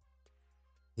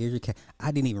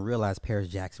 I didn't even realize Paris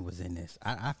Jackson was in this.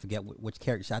 I forget which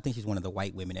character. I think she's one of the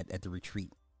white women at the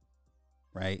retreat,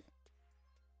 right?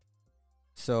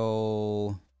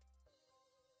 So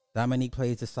Dominique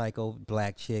plays the psycho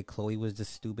black chick. Chloe was the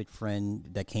stupid friend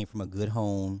that came from a good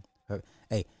home.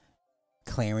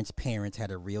 Clarence's parents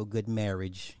had a real good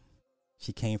marriage.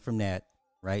 She came from that,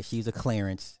 right? She's a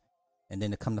Clarence. And then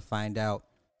to come to find out,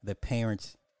 the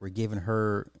parents were giving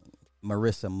her,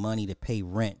 Marissa, money to pay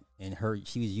rent. and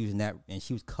she was using that, and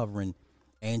she was covering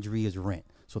Andrea's rent.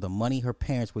 So the money her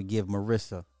parents would give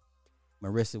Marissa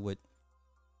would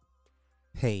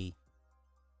pay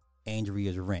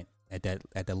Andrea's rent at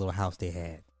that little house they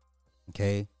had.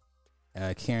 Okay,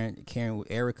 Karen,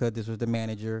 Erica, this was the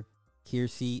manager.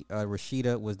 Kiersey,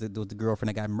 Rashida was the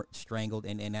girlfriend that got strangled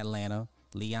in Atlanta.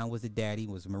 Leon was the daddy,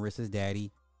 was Marissa's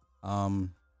daddy. I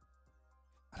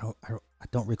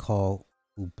don't recall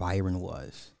who Byron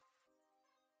was.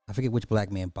 I forget which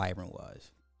black man Byron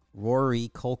was. Rory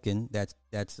Culkin, that's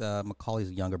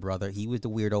Macaulay's younger brother. He was the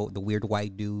weird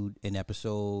white dude in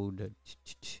episode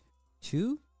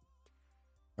 2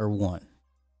 or 1.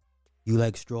 You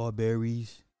like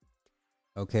strawberries?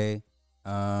 Okay.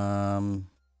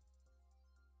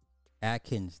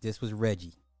 Atkins, this was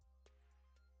Reggie.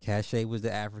 Cache was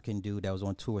the African dude that was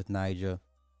on tour with Nyjah.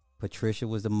 Patricia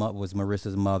was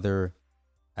Marissa's mother.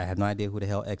 I have no idea who the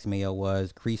hell X Mayo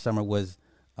was. Cree Summer was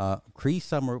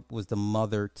the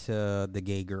mother to the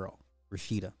gay girl,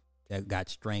 Rashida, that got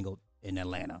strangled in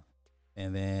Atlanta.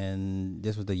 And then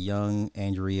this was the young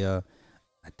Andrea.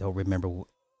 I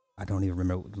don't even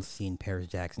remember seeing Paris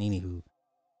Jackson, anywho.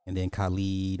 And then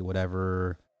Khalid,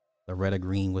 whatever. Loretta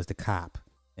Green was the cop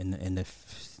in the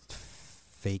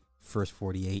fake First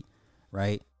 48,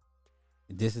 right?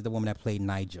 This is the woman that played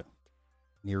Nyjah,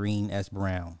 Nerine S.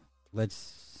 Brown. Let's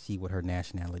see what her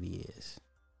nationality is.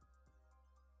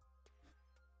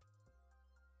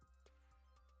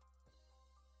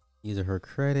 These are her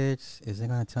credits. Is it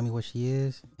gonna tell me what she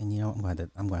is? And I'm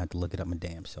gonna have to look it up my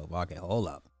damn self. Okay, hold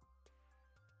up.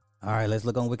 All right, let's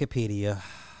look on Wikipedia.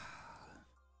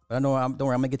 But don't worry,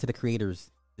 I'm gonna get to the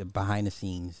creators, the behind the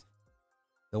scenes.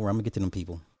 Don't worry, I'm gonna get to them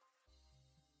people.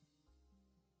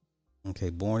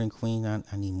 Okay, born in Queens. I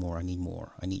need more.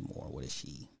 What is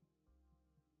she?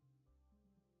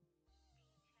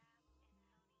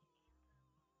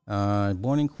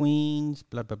 Born in Queens.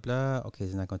 Blah blah blah. Okay,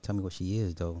 it's not gonna tell me what she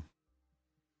is though.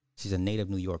 She's a native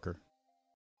New Yorker.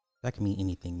 That can mean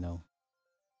anything, though.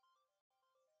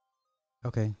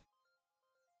 Okay.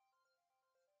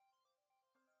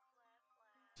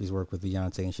 She's worked with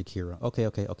Beyonce and Shakira. Okay.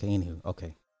 Anywho,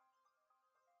 okay.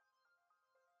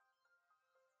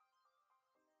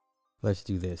 Let's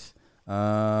do this.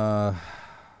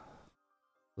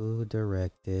 Who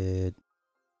directed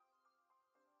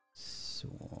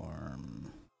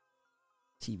Swarm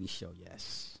TV show?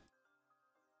 Yes.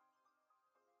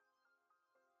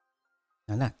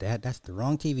 No, not that. That's the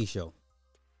wrong TV show.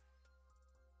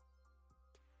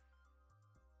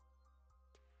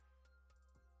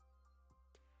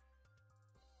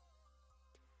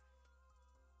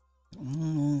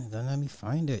 Don't let me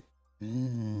find it.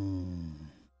 I'm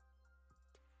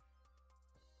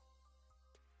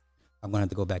gonna have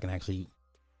to go back and actually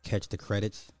catch the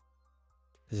credits,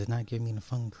 because it's not giving me the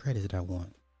fucking credits that I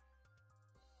want.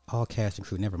 All cast and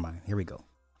crew. Never mind. Here we go.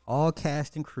 All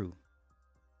cast and crew.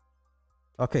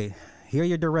 Okay, here are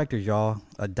your directors, y'all.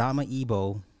 Adama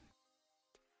Ebo.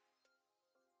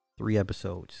 3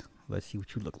 episodes. Let's see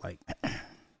what you look like. You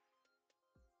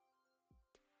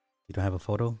don't have a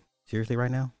photo? Seriously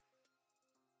right now?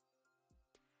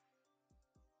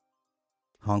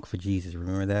 Honk for Jesus.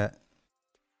 Remember that?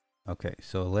 Okay,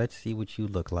 so let's see what you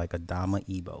look like. Adama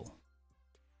Ebo.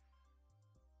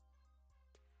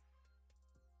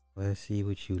 Let's see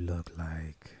what you look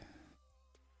like.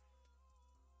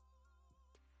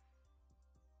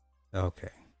 Okay.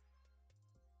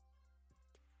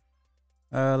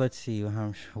 Let's see.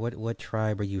 What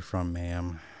tribe are you from,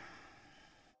 ma'am?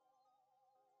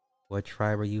 What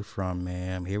tribe are you from,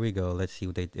 ma'am? Here we go. Let's see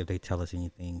if they tell us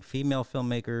anything. Female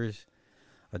filmmakers.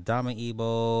 Adama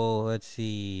Ebo. Let's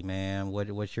see, ma'am.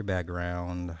 What's your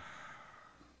background?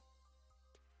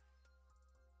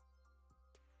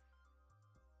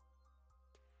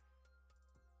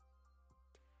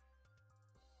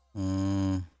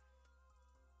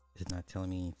 It's not telling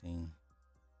me anything.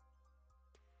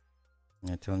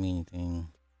 Not telling me anything.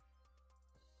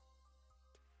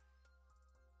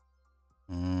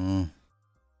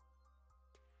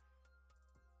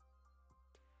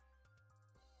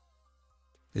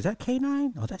 Is that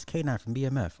K9? Oh, that's K9 from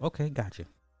BMF. Okay, gotcha.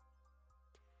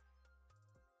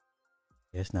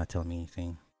 Yeah, it's not telling me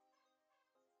anything.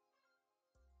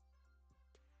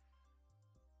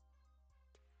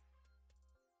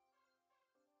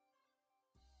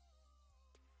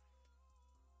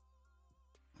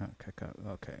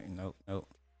 Okay. Nope.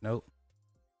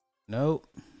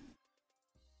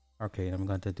 Okay, I'm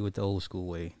going to do it the old school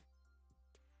way.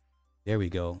 There we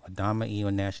go. Adama Ebo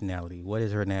nationality. What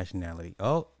is her nationality?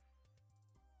 Oh.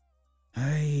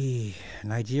 Hey,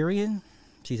 Nigerian?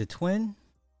 She's a twin?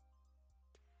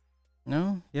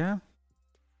 No? Yeah?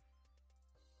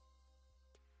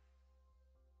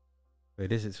 Wait,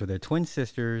 this is so they're twin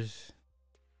sisters,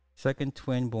 second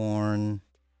twin born.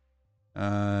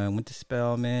 Went to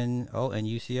Spelman. Oh, and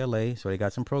UCLA. So they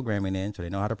got some programming in, so they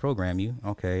know how to program you.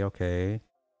 Okay, okay.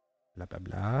 Blah blah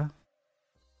blah.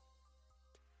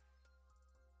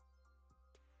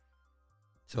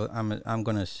 So I'm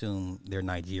gonna assume they're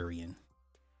Nigerian.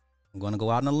 I'm gonna go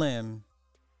out on a limb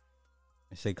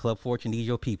and say Club Fortune, these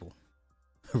your people.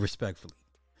 Respectfully.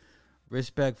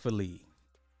 Respectfully.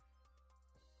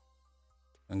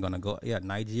 I'm gonna go, yeah,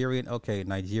 Nigerian. Okay,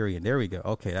 Nigerian. There we go.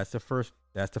 Okay, that's the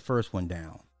first one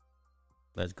down.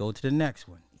 Let's go to the next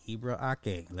one. Ibra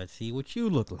Ake. Let's see what you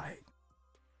look like.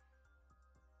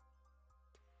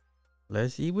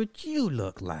 Let's see what you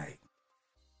look like.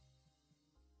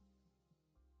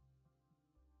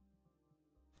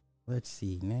 Let's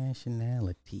see.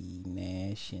 Nationality.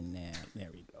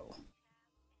 There we go.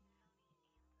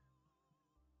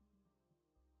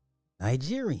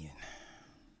 Nigerian.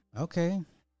 Okay.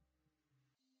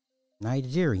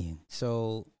 Nigerian.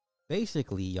 So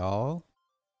basically, y'all,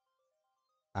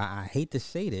 I hate to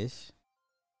say this.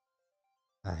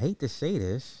 I hate to say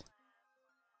this,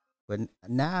 but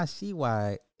now I see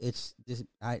why it's this.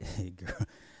 Girl,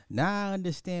 now I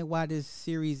understand why this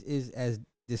series is as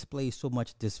displays so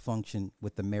much dysfunction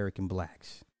with American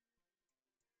blacks.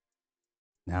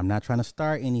 Now I'm not trying to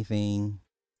start anything.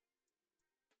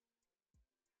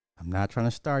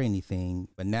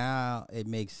 But now it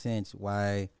makes sense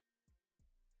why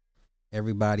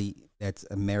everybody that's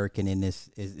American in this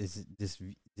is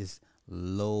this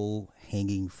low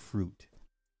hanging fruit.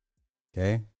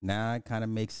 Okay, now it kind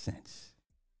of makes sense.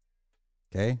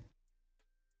 Okay,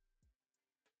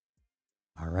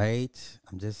 all right.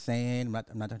 I'm just saying.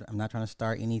 I'm not trying to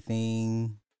start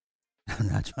anything. I'm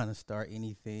not trying to start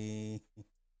anything.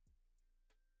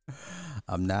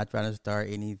 I'm not trying to start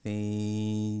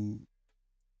anything.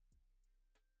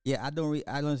 Yeah, I don't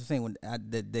understand when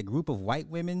the group of white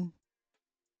women.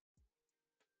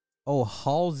 Oh,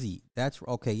 Halsey. That's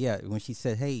okay. Yeah, when she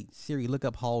said, "Hey Siri, look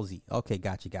up Halsey." Okay,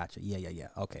 gotcha. Yeah.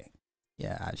 Okay,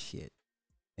 yeah. Shit.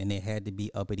 And they had to be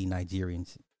uppity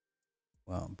Nigerians.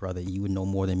 Well, brother, you would know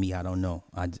more than me. I don't know.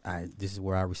 This is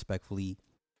where I respectfully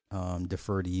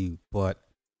defer to you. But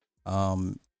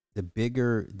the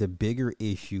bigger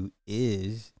issue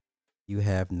is you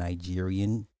have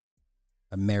Nigerian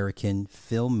American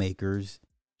filmmakers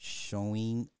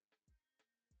showing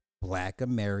Black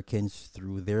Americans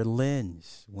through their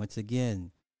lens. Once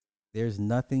again, there's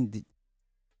nothing that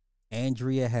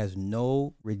Andrea has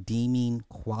no redeeming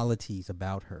qualities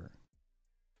about her.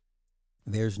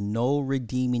 There's no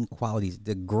redeeming qualities.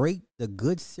 The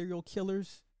good serial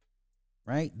killers,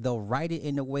 right? They'll write it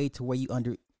in a way to where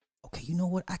okay, you know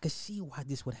what? I could see why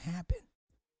this would happen.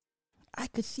 I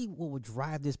could see what would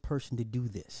drive this person to do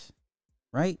this,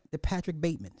 right? The Patrick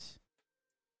Batemans,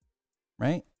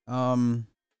 right?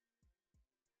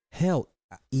 Hell,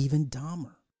 even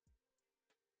Dahmer.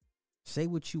 Say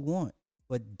what you want,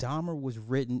 but Dahmer was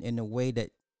written in a way that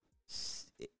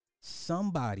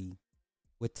somebody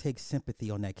would take sympathy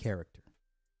on that character.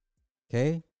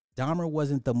 Okay? Dahmer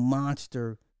wasn't the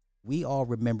monster we all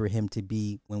remember him to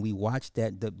be when we watched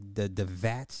that the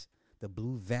vats, the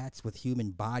blue vats with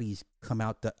human bodies come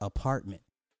out the apartment.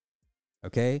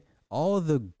 Okay? All of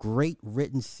the great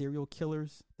written serial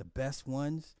killers, the best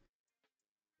ones,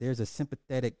 there's a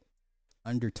sympathetic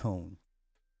undertone.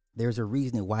 There's a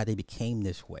reason why they became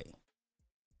this way.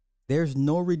 There's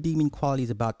no redeeming qualities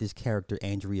about this character,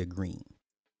 Andrea Green.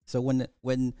 So when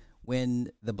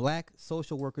the black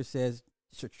social worker says,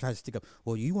 tries to stick up,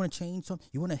 well, you want to change something?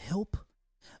 You want to help?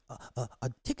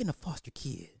 Taking a foster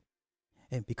kid.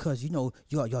 And because, y'all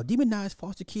demonize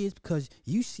foster kids because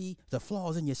you see the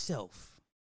flaws in yourself.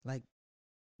 Like,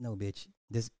 no, bitch.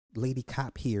 This lady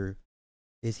cop here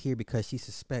is here because she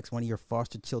suspects one of your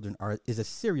foster children is a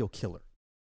serial killer.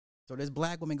 So this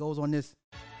black woman goes on this.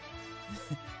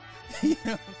 You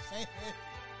know what I'm saying?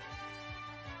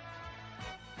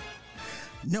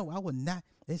 No, I will not.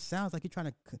 It sounds like you're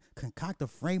trying to concoct a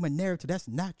frame of narrative. That's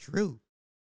not true.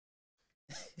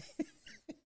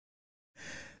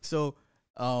 So,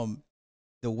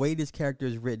 the way this character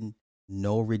is written,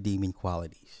 no redeeming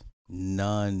qualities.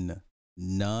 None.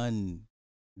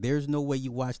 There's no way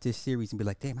you watch this series and be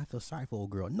like, damn, I feel sorry for old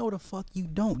girl. No, the fuck you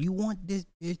don't. You want this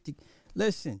bitch to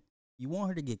listen. You want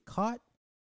her to get caught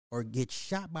or get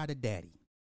shot by the daddy.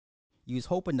 You was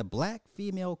hoping the black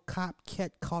female cop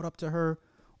caught up to her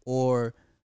or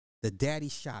the daddy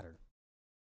shot her.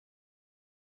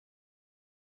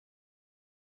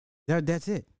 That's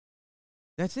it.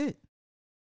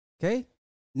 Okay?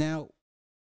 Now,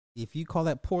 if you call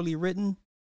that poorly written,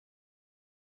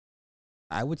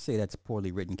 I would say that's a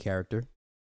poorly written character.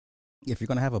 If you're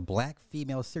gonna have a black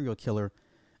female serial killer,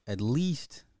 at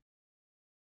least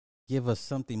give us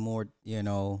something more,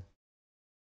 to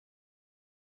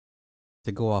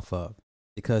go off of.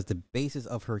 Because the basis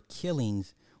of her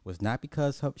killings was not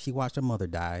because she watched her mother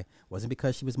die, wasn't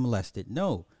because she was molested.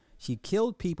 No, she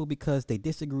killed people because they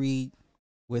disagreed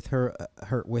with her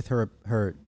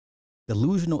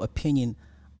delusional opinion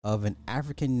of an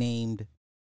African named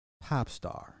pop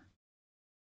star.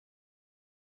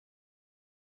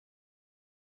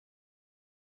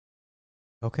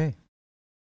 Okay.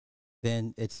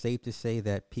 Then it's safe to say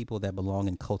that people that belong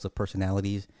in cults of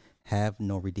personalities have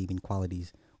no redeeming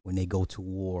qualities when they go to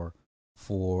war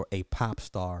for a pop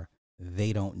star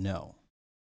they don't know.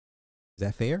 Is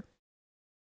that fair?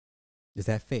 Is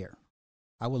that fair?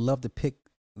 I would love to pick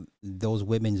those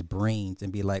women's brains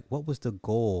and be like, what was the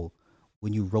goal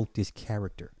when you wrote this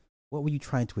character? What were you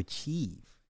trying to achieve?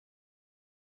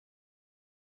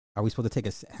 Are we supposed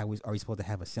to are we supposed to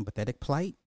have a sympathetic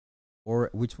plight?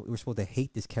 Or we're supposed to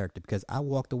hate this character? Because I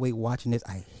walked away watching this.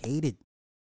 I hated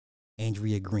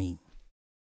Andrea Green.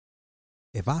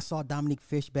 If I saw Dominique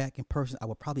Fishback in person, I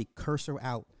would probably curse her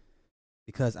out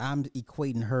because I'm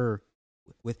equating her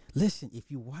with, listen,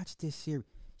 if you watch this series,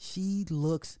 she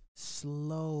looks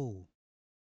slow.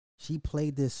 She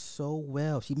played this so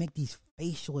well. She make these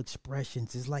facial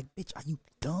expressions. It's like, bitch, are you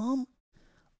dumb?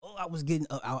 Oh, I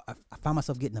found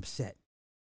myself getting upset.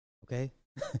 Okay.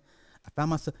 I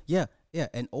found myself,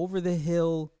 an over the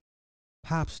hill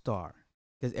pop star.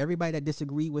 Because everybody that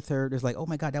disagreed with her, there's like, oh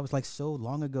my God, that was like so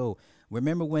long ago.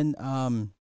 Remember when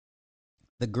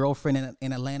the girlfriend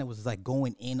in Atlanta was like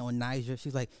going in on Nyjah?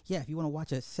 She's like, yeah, if you want to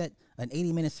watch an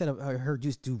 80-minute set of her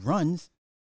just do runs,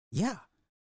 yeah.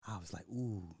 I was like,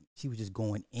 ooh, she was just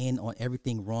going in on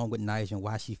everything wrong with Nyjah and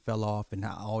why she fell off and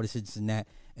how all this and that.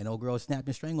 And old girl snapped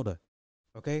and strangled her.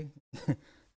 Okay?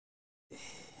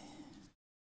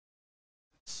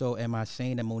 So am I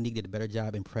saying that Monique did a better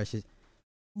job in Precious?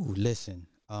 Ooh, listen.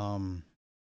 Wow.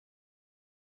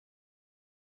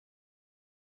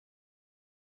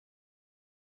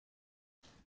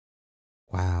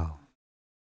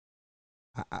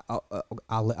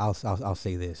 I'll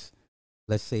say this.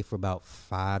 Let's say for about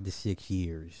 5 to 6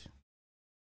 years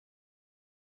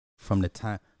from the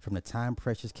time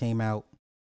Precious came out.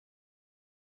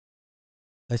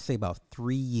 Let's say about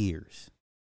 3 years.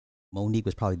 Monique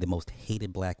was probably the most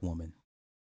hated black woman,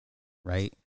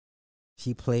 right?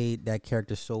 She played that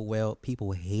character so well,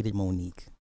 people hated Monique.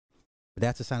 But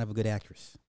that's a sign of a good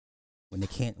actress. When they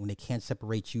can't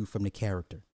separate you from the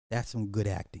character. That's some good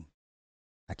acting.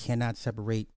 I cannot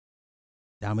separate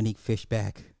Dominique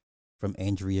Fishback from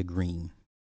Andrea Green.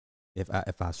 If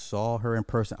I saw her in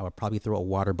person, I would probably throw a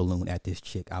water balloon at this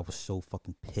chick. I was so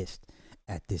fucking pissed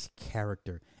at this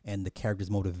character and the character's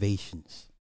motivations.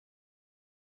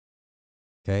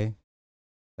 Okay?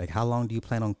 Like, how long do you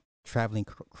plan on traveling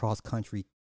cross country,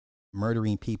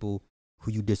 murdering people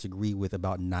who you disagree with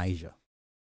about Nyjah?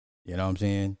 You know what I'm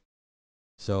saying?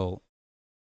 So,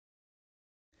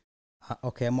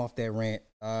 okay, I'm off that rant.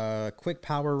 Quick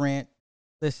power rant.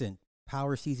 Listen,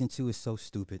 Power season 2 is so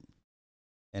stupid,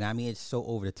 and I mean it's so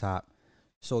over the top.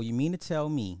 So you mean to tell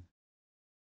me,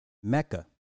 Mecca,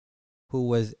 who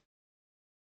was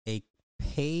a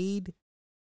paid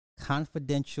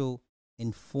confidential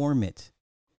informant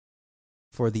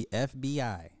for the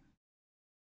FBI,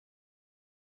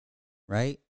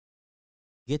 right,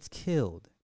 gets killed,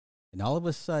 and all of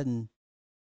a sudden,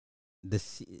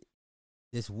 this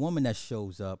woman that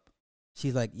shows up,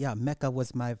 she's like, yeah, Mecca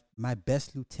was my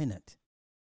best lieutenant.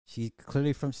 She's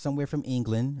clearly from somewhere from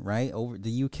England, right, over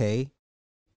the UK. And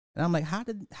I'm like, how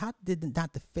did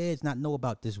not the feds not know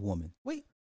about this woman? Wait,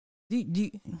 do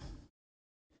you,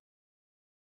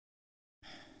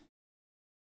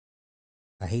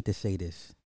 I hate to say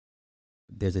this,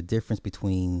 but there's a difference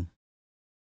between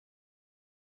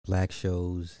black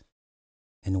shows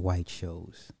and white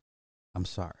shows. I'm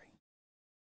sorry.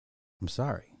 I'm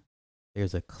sorry.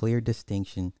 There's a clear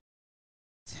distinction,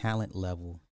 talent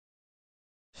level,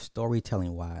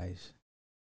 storytelling wise,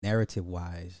 narrative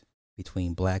wise,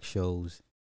 between black shows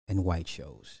and white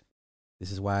shows.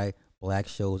 This is why black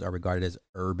shows are regarded as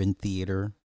urban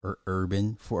theater or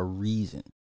urban for a reason.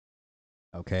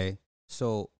 Okay?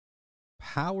 So,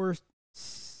 Power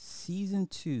season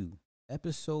 2,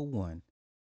 episode 1,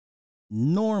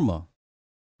 Norma,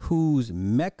 who's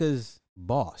Mecca's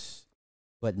boss,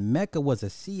 but Mecca was a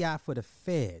CI for the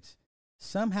feds.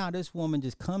 Somehow this woman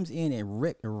just comes in and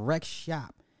wrecks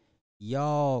shop.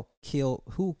 Y'all killed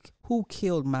who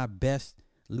killed my best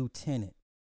lieutenant?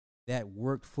 that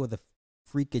worked for the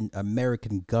freaking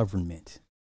American government.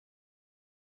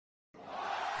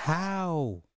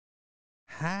 How?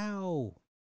 How?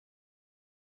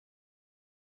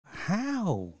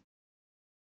 How?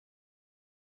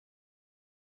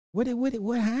 What,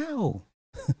 how?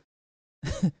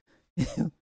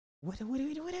 What are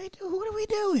we doing? What are we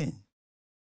doing?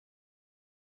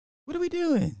 What are we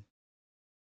doing?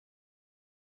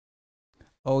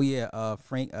 Oh yeah,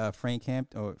 Frank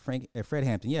Hampton or Fred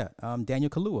Hampton, yeah. Daniel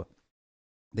Kaluuya,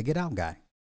 the Get Out guy,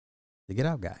 the Get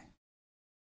Out guy.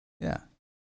 Yeah,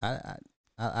 I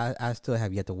I still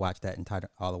have yet to watch that entire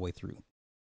all the way through.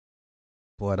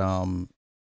 But I'm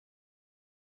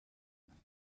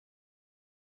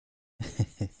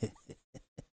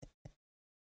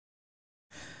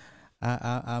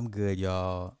good,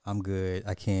 y'all. I'm good.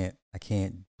 I can't.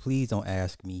 Please don't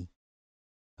ask me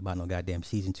about no goddamn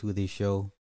season 2 of this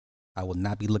show. I will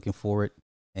not be looking for it.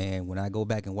 And when I go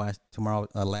back and watch tomorrow,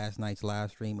 last night's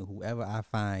live stream, and whoever I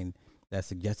find that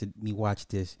suggested me watch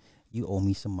this, you owe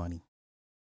me some money,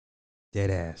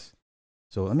 dead ass.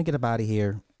 So let me get up out of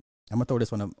here. I'm gonna throw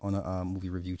this on a movie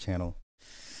review channel.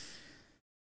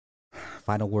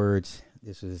 Final words.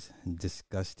 This was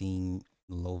disgusting,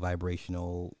 low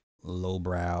vibrational, low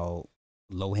brow,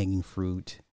 low hanging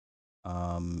fruit,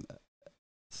 um,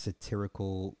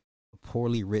 satirical,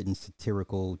 poorly written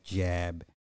satirical jab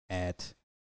at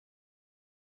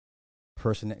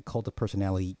cult of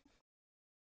personality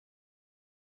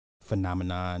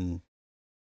phenomenon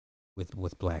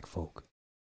with black folk,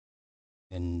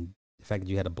 and the fact that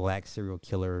you had a black serial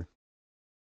killer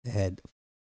that had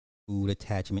food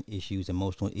attachment issues,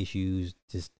 emotional issues,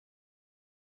 just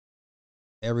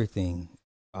everything.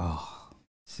 Oh,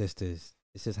 sisters,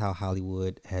 this is how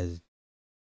Hollywood has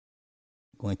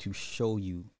going to show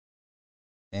you.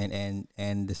 And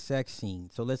the sex scene.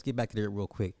 So let's get back to that real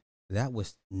quick. That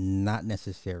was not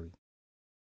necessary.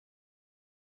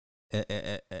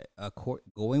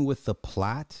 Going with the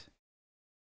plot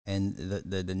and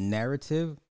the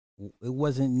narrative, it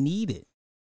wasn't needed.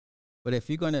 But if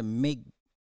you're gonna make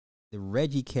the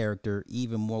Reggie character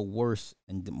even more worse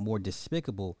and more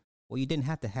despicable, well, you didn't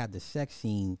have to have the sex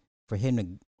scene for him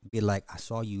to be like, "I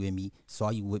saw you in me, saw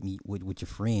you with me with your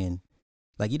friend."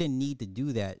 Like, you didn't need to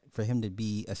do that for him to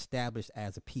be established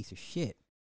as a piece of shit.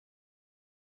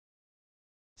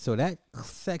 So that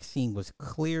sex scene was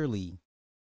clearly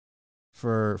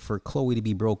for Chloe to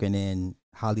be broken in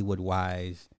Hollywood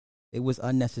wise. It was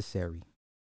unnecessary,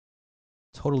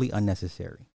 totally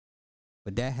unnecessary.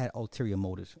 But that had ulterior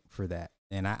motives for that,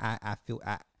 and I feel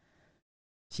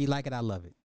she like it, I love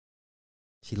it.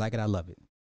 She like it, I love it.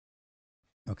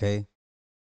 Okay.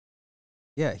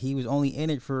 Yeah, he was only in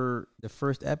it for the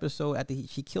first episode after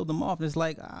she killed him off. And it's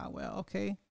like, well,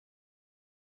 okay.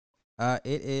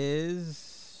 It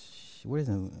is. What is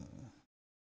it?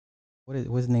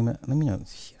 What's the name of? Let me know.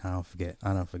 Shit, I don't forget.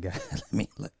 Let me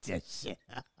look that shit.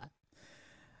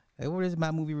 Hey, what is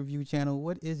my movie review channel?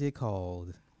 What is it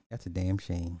called? That's a damn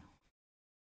shame.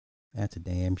 That's a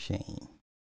damn shame.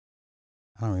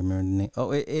 I don't remember the name.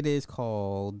 Oh, it is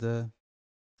called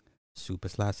Super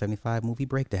Slot 75 Movie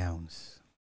Breakdowns.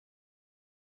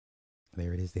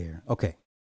 There it is there. Okay.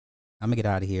 I'm going to get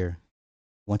out of here.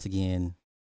 Once again,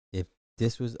 if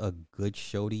this was a good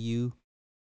show to you,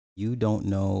 you don't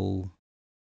know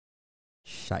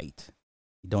shite.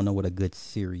 You don't know what a good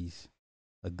series,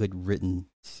 a good written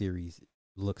series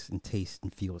looks and tastes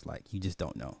and feels like. You just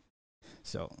don't know.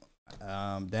 So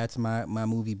that's my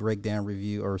movie breakdown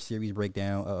review or series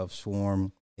breakdown of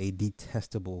Swarm, a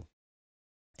detestable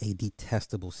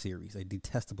series, a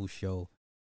detestable show.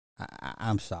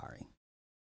 I'm sorry.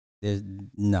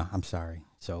 I'm sorry.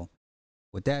 So,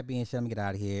 with that being said, I'm gonna get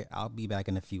out of here. I'll be back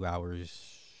in a few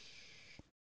hours,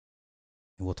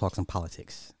 and we'll talk some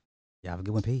politics. Y'all have a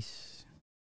good one. Peace.